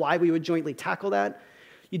connection of why we would jointly tackle that.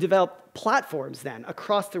 You develop platforms then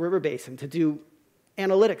across the river basin to do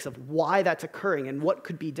analytics of why that's occurring and what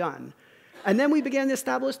could be done. And then we began to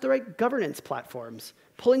establish the right governance platforms,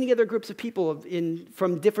 pulling together groups of people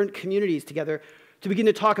from different communities together to begin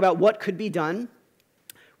to talk about what could be done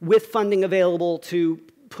with funding available to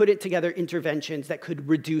put it together interventions that could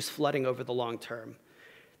reduce flooding over the long term.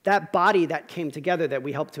 That body that came together that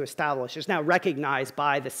we helped to establish is now recognized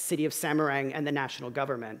by the city of Semarang and the national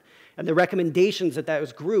government. And the recommendations that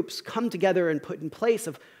those groups come together and put in place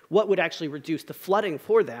of what would actually reduce the flooding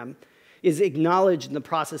for them is acknowledged in the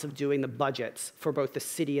process of doing the budgets for both the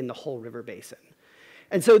city and the whole river basin.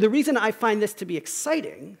 And so the reason I find this to be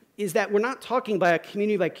exciting is that we're not talking by a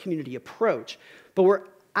community approach, but we're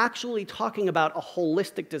actually talking about a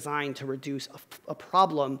holistic design to reduce a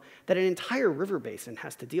problem that an entire river basin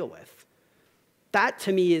has to deal with. That,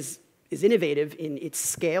 to me, is innovative in its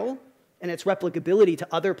scale and its replicability to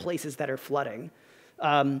other places that are flooding.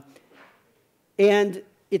 And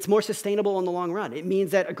it's more sustainable in the long run. It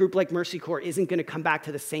means that a group like Mercy Corps isn't going to come back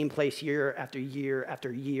to the same place year after year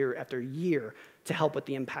after year after year to help with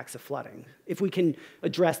the impacts of flooding, if we can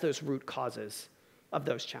address those root causes of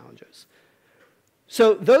those challenges.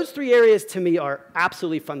 So those 3 areas to me are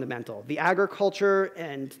absolutely fundamental: the agriculture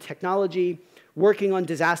and technology, working on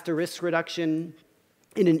disaster risk reduction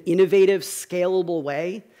in an innovative, scalable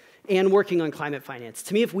way, and working on climate finance.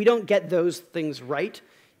 To me, if we don't get those things right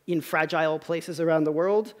in fragile places around the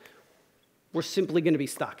world, we're simply going to be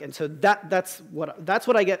stuck. And so that's what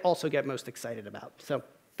I also get most excited about. So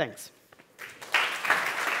thanks.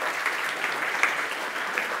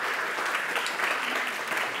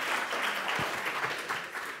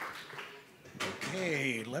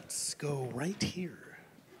 Okay, let's go right here.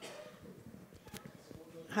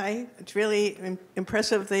 Hi, it's really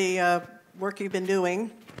impressive the work you've been doing.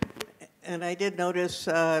 And I did notice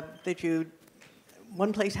that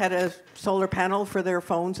one place had a solar panel for their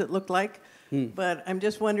phones, it looked like. But I'm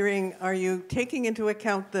just wondering, are you taking into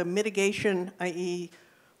account the mitigation, i.e.,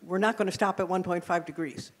 we're not going to stop at 1.5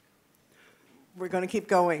 degrees? We're going to keep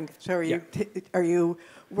going. So are you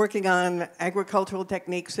working on agricultural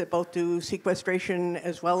techniques that both do sequestration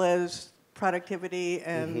as well as productivity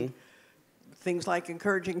and things like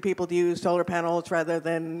encouraging people to use solar panels rather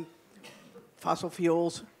than fossil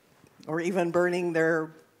fuels or even burning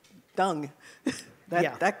their dung?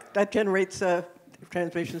 That generates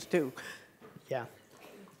transmissions too. Yeah.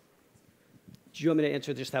 Do you want me to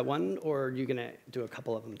answer just that one, or are you going to do a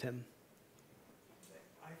couple of them, Tim?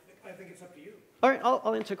 I think it's up to you. All right,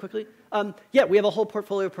 I'll answer quickly. Yeah, we have a whole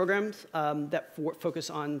portfolio of programs that focus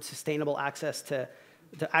on sustainable access to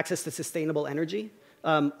sustainable energy,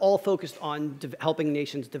 all focused on helping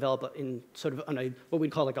nations develop in sort of on what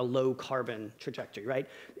we'd call like a low carbon trajectory, right?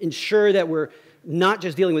 Ensure that we're not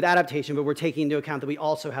just dealing with adaptation, but we're taking into account that we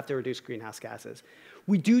also have to reduce greenhouse gases.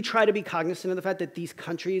 We do try to be cognizant of the fact that these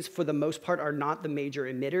countries, for the most part, are not the major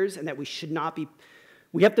emitters, and that we should not be.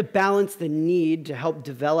 We have to balance the need to help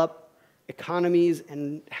develop economies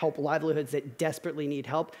and help livelihoods that desperately need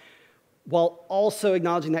help, while also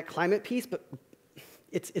acknowledging that climate piece, but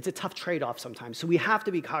it's a tough trade-off sometimes. So we have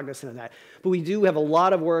to be cognizant of that. But we do have a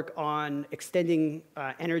lot of work on extending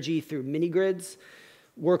energy through mini-grids,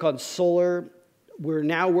 work on solar. We're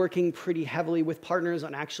now working pretty heavily with partners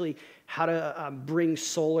on actually how to bring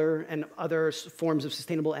solar and other forms of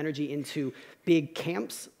sustainable energy into big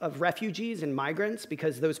camps of refugees and migrants,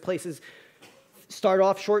 because those places start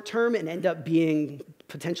off short-term and end up being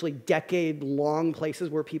potentially decade-long places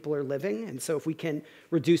where people are living. And so if we can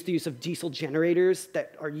reduce the use of diesel generators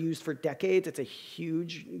that are used for decades, it's a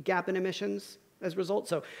huge gap in emissions as a result.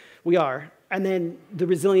 So we are. And then the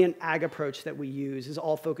resilient ag approach that we use is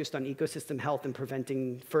all focused on ecosystem health and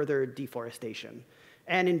preventing further deforestation.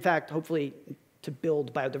 And in fact, hopefully, to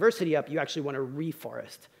build biodiversity up, you actually want to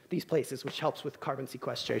reforest these places, which helps with carbon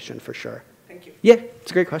sequestration for sure. Thank you. Yeah,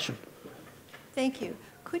 it's a great question. Thank you.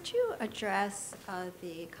 Could you address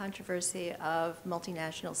the controversy of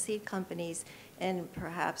multinational seed companies and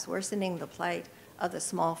perhaps worsening the plight of the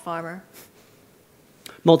small farmer?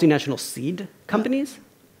 Multinational seed companies?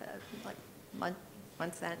 Like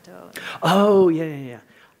Monsanto. Oh, yeah.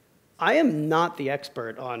 I am not the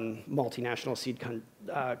expert on multinational seed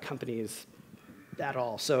companies at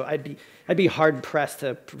all, so I'd be hard pressed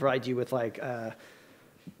to provide you with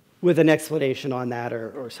with an explanation on that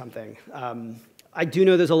or something. I do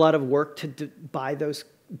know there's a lot of work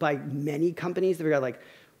by many companies to figure out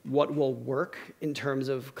what will work in terms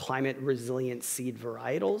of climate resilient seed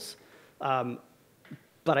varietals.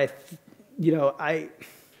 But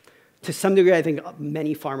to some degree, I think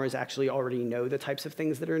many farmers actually already know the types of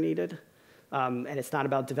things that are needed. And it's not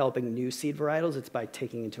about developing new seed varietals, it's by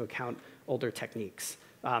taking into account older techniques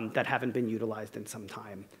that haven't been utilized in some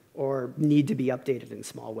time or need to be updated in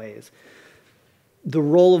small ways. The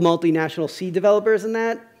role of multinational seed developers in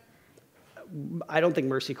that, I don't think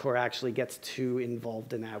Mercy Corps actually gets too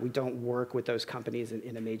involved in that. We don't work with those companies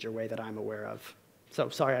in a major way that I'm aware of. So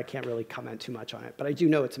sorry, I can't really comment too much on it, but I do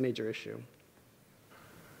know it's a major issue.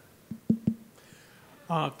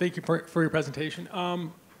 Thank you for your presentation.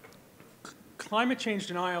 Climate change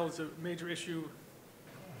denial is a major issue,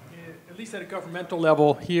 at least at a governmental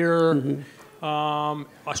level here,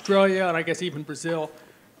 Australia, and I guess even Brazil,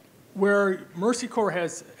 where Mercy Corps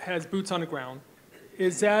has boots on the ground.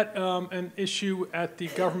 Is that an issue at the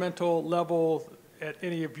governmental level at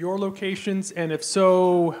any of your locations? And if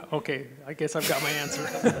so, okay, I guess I've got my answer.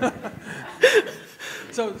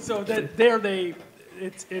 so that there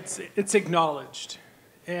it's acknowledged,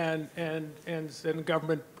 and the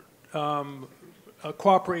government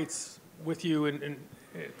cooperates with you in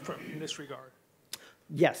this regard.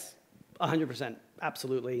 Yes, 100%,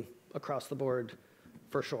 absolutely, across the board,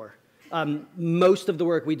 for sure. Most of the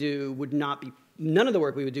work we do would not be, none of the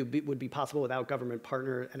work we would do would be possible without government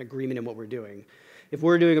partner and agreement in what we're doing. If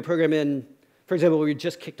we're doing a program for example, we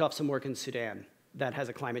just kicked off some work in Sudan that has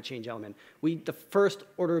a climate change element. The first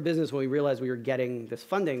order of business when we realized we were getting this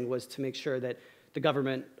funding was to make sure that the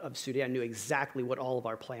government of Sudan knew exactly what all of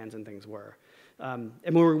our plans and things were. And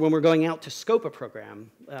when we're going out to scope a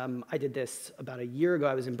program, I did this about a year ago.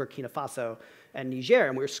 I was in Burkina Faso and Niger,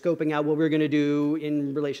 and we were scoping out what we were going to do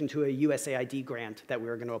in relation to a USAID grant that we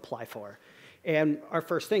were going to apply for. And our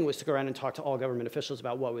first thing was to go around and talk to all government officials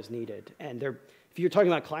about what was needed. And If you're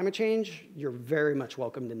talking about climate change, you're very much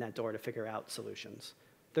welcomed in that door to figure out solutions.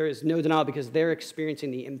 There is no denial because they're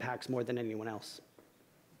experiencing the impacts more than anyone else.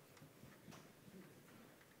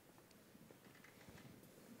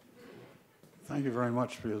 Thank you very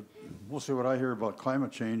much. Mostly what I hear about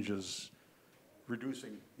climate change is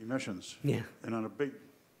reducing emissions, Yeah. and on a big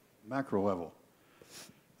macro level.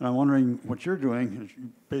 And I'm wondering what you're doing, is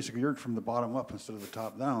basically you're from the bottom up instead of the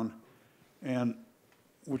top down, and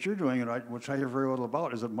what you're doing, and which I hear very little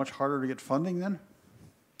about, is it much harder to get funding then?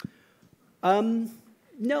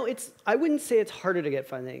 No, I wouldn't say it's harder to get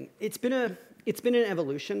funding. It's been an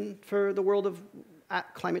evolution for the world of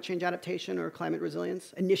climate change adaptation or climate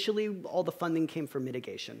resilience. Initially, all the funding came for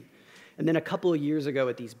mitigation. And then a couple of years ago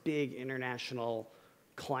at these big international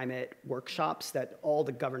climate workshops that all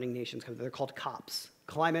the governing nations come to, they're called COPs,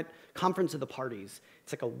 Climate Conference of the Parties.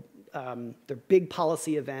 It's like they're big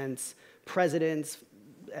policy events, presidents,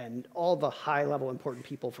 and all the high-level important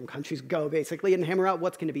people from countries go, basically, and hammer out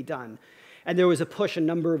what's going to be done. And there was a push a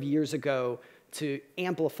number of years ago to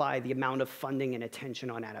amplify the amount of funding and attention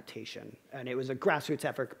on adaptation. And it was a grassroots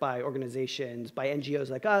effort by organizations, by NGOs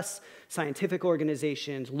like us, scientific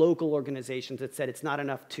organizations, local organizations that said it's not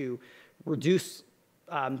enough to reduce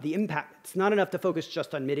the impact. It's not enough to focus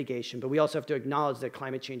just on mitigation, but we also have to acknowledge that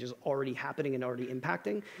climate change is already happening and already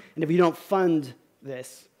impacting. And if you don't fund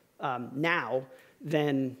this now,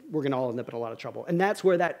 then we're going to all end up in a lot of trouble. And that's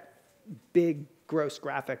where that big, gross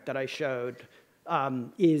graphic that I showed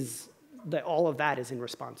is that all of that is in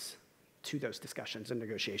response to those discussions and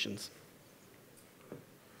negotiations.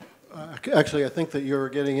 Actually, I think that you're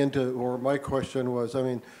getting into, or my question was, I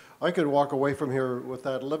mean, I could walk away from here with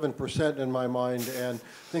that 11% in my mind and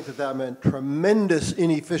think that that meant tremendous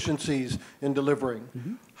inefficiencies in delivering.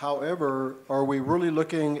 Mm-hmm. However, are we really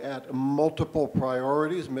looking at multiple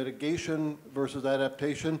priorities, mitigation versus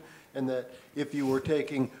adaptation, and that if you were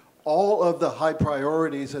taking all of the high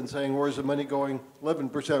priorities and saying, where's the money going,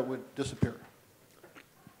 11% would disappear?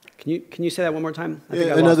 Can you say that one more time?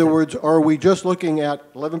 In other words, are we just looking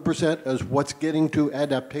at 11% as what's getting to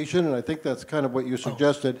adaptation? And I think that's kind of what you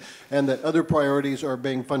suggested, and that other priorities are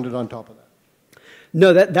being funded on top of that.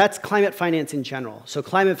 No, that's climate finance in general. So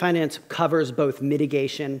climate finance covers both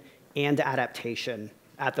mitigation and adaptation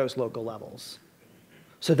at those local levels.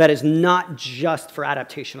 So that is not just for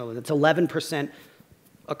adaptation alone. It's 11%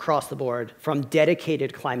 across the board from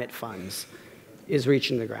dedicated climate funds is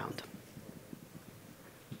reaching the ground.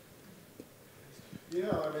 Yeah,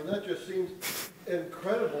 I mean, that just seems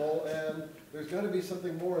incredible, and there's got to be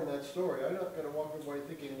something more in that story. I'm not going to walk away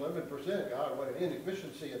thinking 11%, God, what an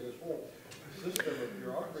inefficiency in this whole system of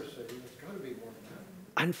bureaucracy. There's got to be more than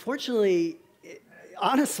that. Unfortunately,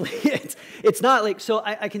 honestly, it's not like, so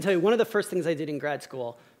I can tell you, one of the first things I did in grad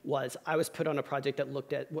school was I was put on a project that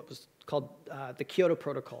looked at what was called the Kyoto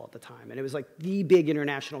Protocol at the time, and it was like the big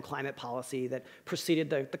international climate policy that preceded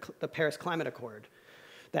the Paris Climate Accord.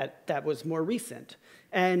 That was more recent.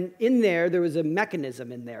 And in there was a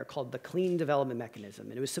mechanism in there called the Clean Development Mechanism.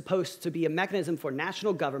 And it was supposed to be a mechanism for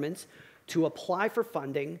national governments to apply for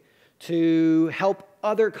funding to help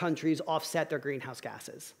other countries offset their greenhouse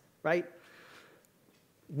gases, right?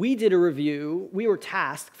 We did a review. We were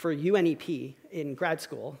tasked for UNEP in grad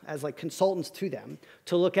school as like consultants to them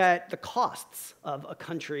to look at the costs of a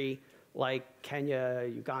country like Kenya,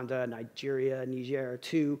 Uganda, Nigeria, Niger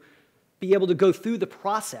to be able to go through the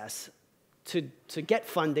process to get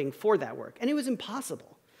funding for that work. And it was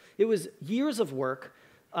impossible. It was years of work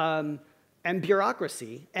and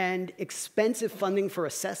bureaucracy and expensive funding for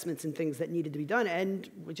assessments and things that needed to be done, and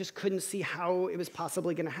we just couldn't see how it was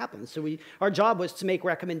possibly going to happen. So our job was to make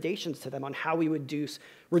recommendations to them on how we would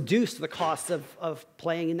reduce the costs of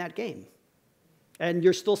playing in that game. And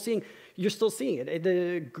you're still seeing it.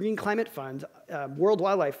 The Green Climate Fund, World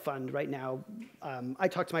Wildlife Fund right now, I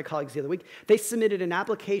talked to my colleagues the other week. They submitted an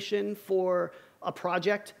application for a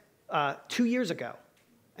project 2 years ago,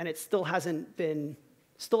 and it still hasn't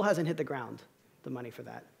hit the ground, the money for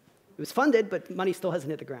that. It was funded, but money still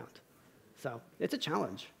hasn't hit the ground. So it's a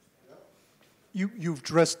challenge. You've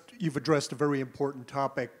addressed a very important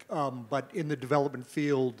topic, but in the development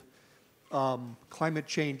field, climate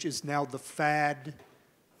change is now the fad.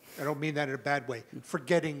 I don't mean that in a bad way, for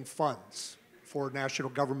getting funds, for national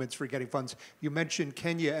governments for getting funds. You mentioned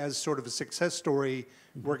Kenya as sort of a success story,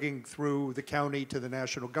 working through the county to the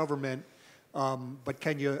national government, but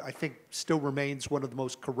Kenya, I think, still remains one of the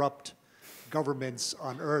most corrupt governments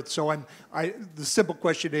on earth. So the simple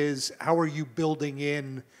question is, how are you building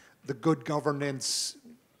in the good governance,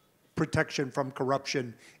 protection from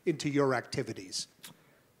corruption into your activities?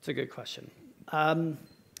 It's a good question.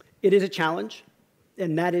 It is a challenge.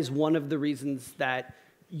 and that is one of the reasons that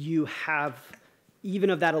you have, even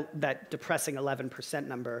of that depressing 11%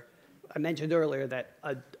 number, I mentioned earlier that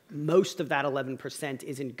most of that 11%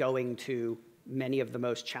 isn't going to many of the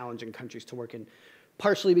most challenging countries to work in,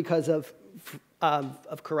 partially because of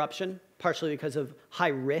corruption, partially because of high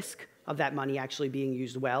risk of that money actually being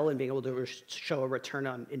used well and being able to show a return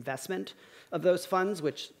on investment of those funds,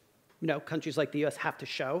 which countries like the U.S. have to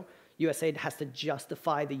show. USAID has to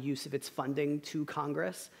justify the use of its funding to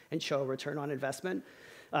Congress and show a return on investment.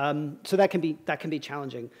 So that can be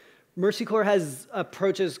challenging. Mercy Corps has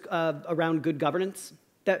approaches around good governance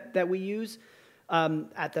that we use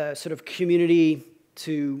at the sort of community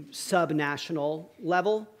to sub-national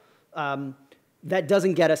level. That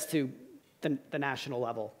doesn't get us to the national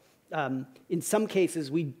level. In some cases,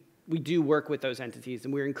 we do work with those entities,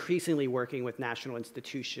 and we're increasingly working with national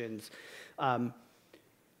institutions.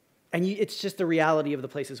 And it's just the reality of the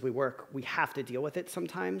places we work. We have to deal with it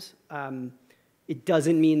sometimes. It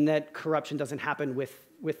doesn't mean that corruption doesn't happen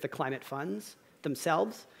with the climate funds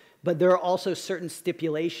themselves, but there are also certain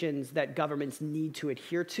stipulations that governments need to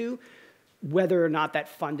adhere to, whether or not that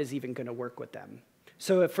fund is even going to work with them.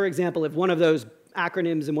 So, for example, if one of those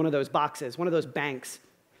acronyms in one of those boxes, one of those banks,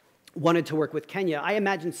 wanted to work with Kenya, I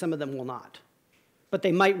imagine some of them will not. But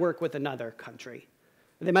they might work with another country.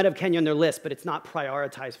 They might have Kenya on their list, but it's not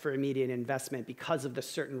prioritized for immediate investment because of the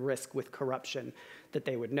certain risk with corruption that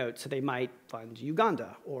they would note. So they might fund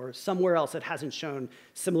Uganda or somewhere else that hasn't shown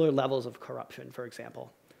similar levels of corruption, for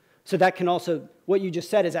example. So that can also, what you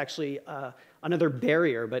just said is actually another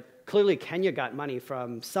barrier, but clearly Kenya got money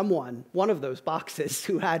from someone, one of those boxes,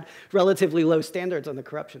 who had relatively low standards on the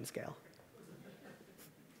corruption scale.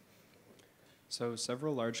 So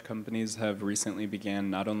several large companies have recently began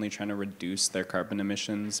not only trying to reduce their carbon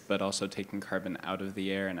emissions, but also taking carbon out of the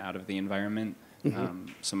air and out of the environment.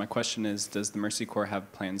 Mm-hmm. So my question is, does the Mercy Corps have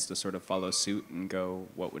plans to sort of follow suit and go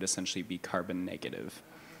what would essentially be carbon negative?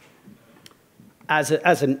 As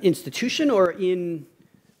an institution, or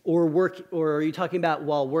are you talking about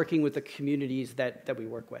while working with the communities that we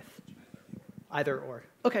work with? Either or.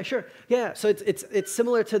 Okay, sure. Yeah. So it's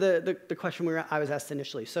similar to the question I was asked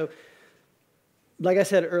initially. So, like I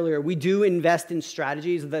said earlier, we do invest in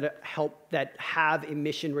strategies that have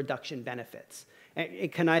emission reduction benefits. And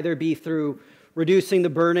it can either be through reducing the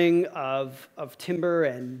burning of timber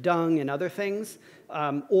and dung and other things,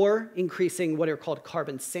 or increasing what are called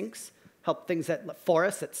carbon sinks,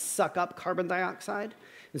 forests that suck up carbon dioxide.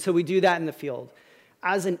 And so we do that in the field.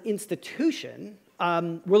 As an institution,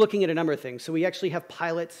 we're looking at a number of things. So we actually have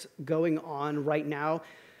pilots going on right now.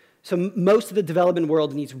 So most of the development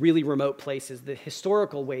world needs really remote places. The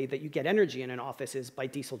historical way that you get energy in an office is by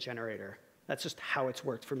diesel generator. That's just how it's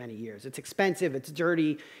worked for many years. It's expensive, it's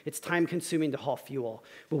dirty, it's time-consuming to haul fuel.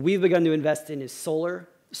 What we've begun to invest in is solar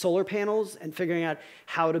panels and figuring out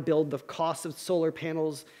how to build the cost of solar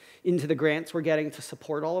panels into the grants we're getting to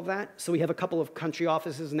support all of that. So we have a couple of country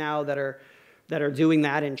offices now that are doing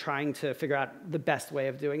that and trying to figure out the best way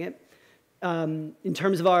of doing it. In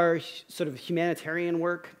terms of our sort of humanitarian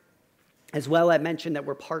work, as well, I mentioned that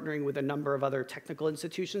we're partnering with a number of other technical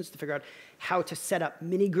institutions to figure out how to set up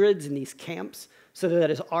mini-grids in these camps so that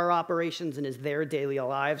as our operations and as their daily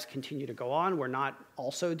lives continue to go on, we're not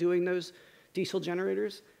also doing those diesel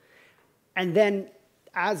generators. And then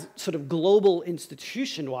as sort of global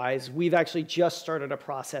institution-wise, we've actually just started a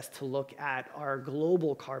process to look at our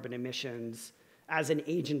global carbon emissions as an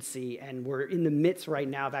agency, and we're in the midst right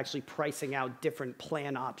now of actually pricing out different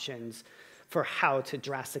plan options for how to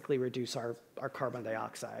drastically reduce our carbon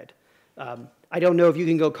dioxide. I don't know if you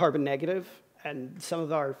can go carbon negative, and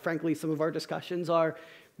frankly, some of our discussions are,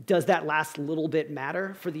 does that last little bit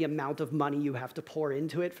matter for the amount of money you have to pour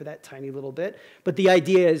into it for that tiny little bit? But the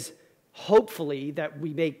idea is, hopefully, that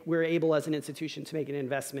we're able as an institution to make an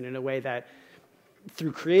investment in a way that,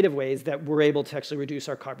 through creative ways, that we're able to actually reduce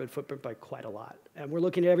our carbon footprint by quite a lot. And we're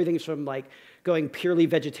looking at everything from like going purely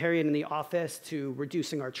vegetarian in the office to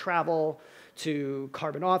reducing our travel to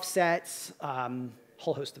carbon offsets.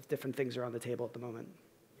 Whole host of different things are on the table at the moment.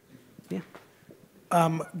 Yeah.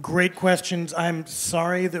 Great questions. I'm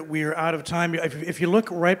sorry that we're out of time. If you look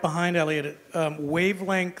right behind Eliot,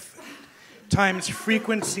 wavelength times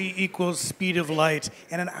frequency equals speed of light,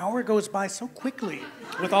 and an hour goes by so quickly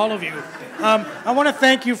with all of you. I want to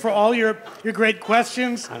thank you for all your great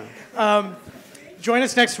questions. Join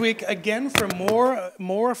us next week again for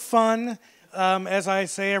more fun. As I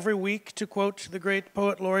say every week, to quote the great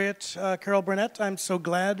poet laureate Carol Burnett, I'm so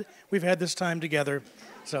glad we've had this time together.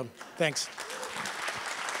 So, thanks.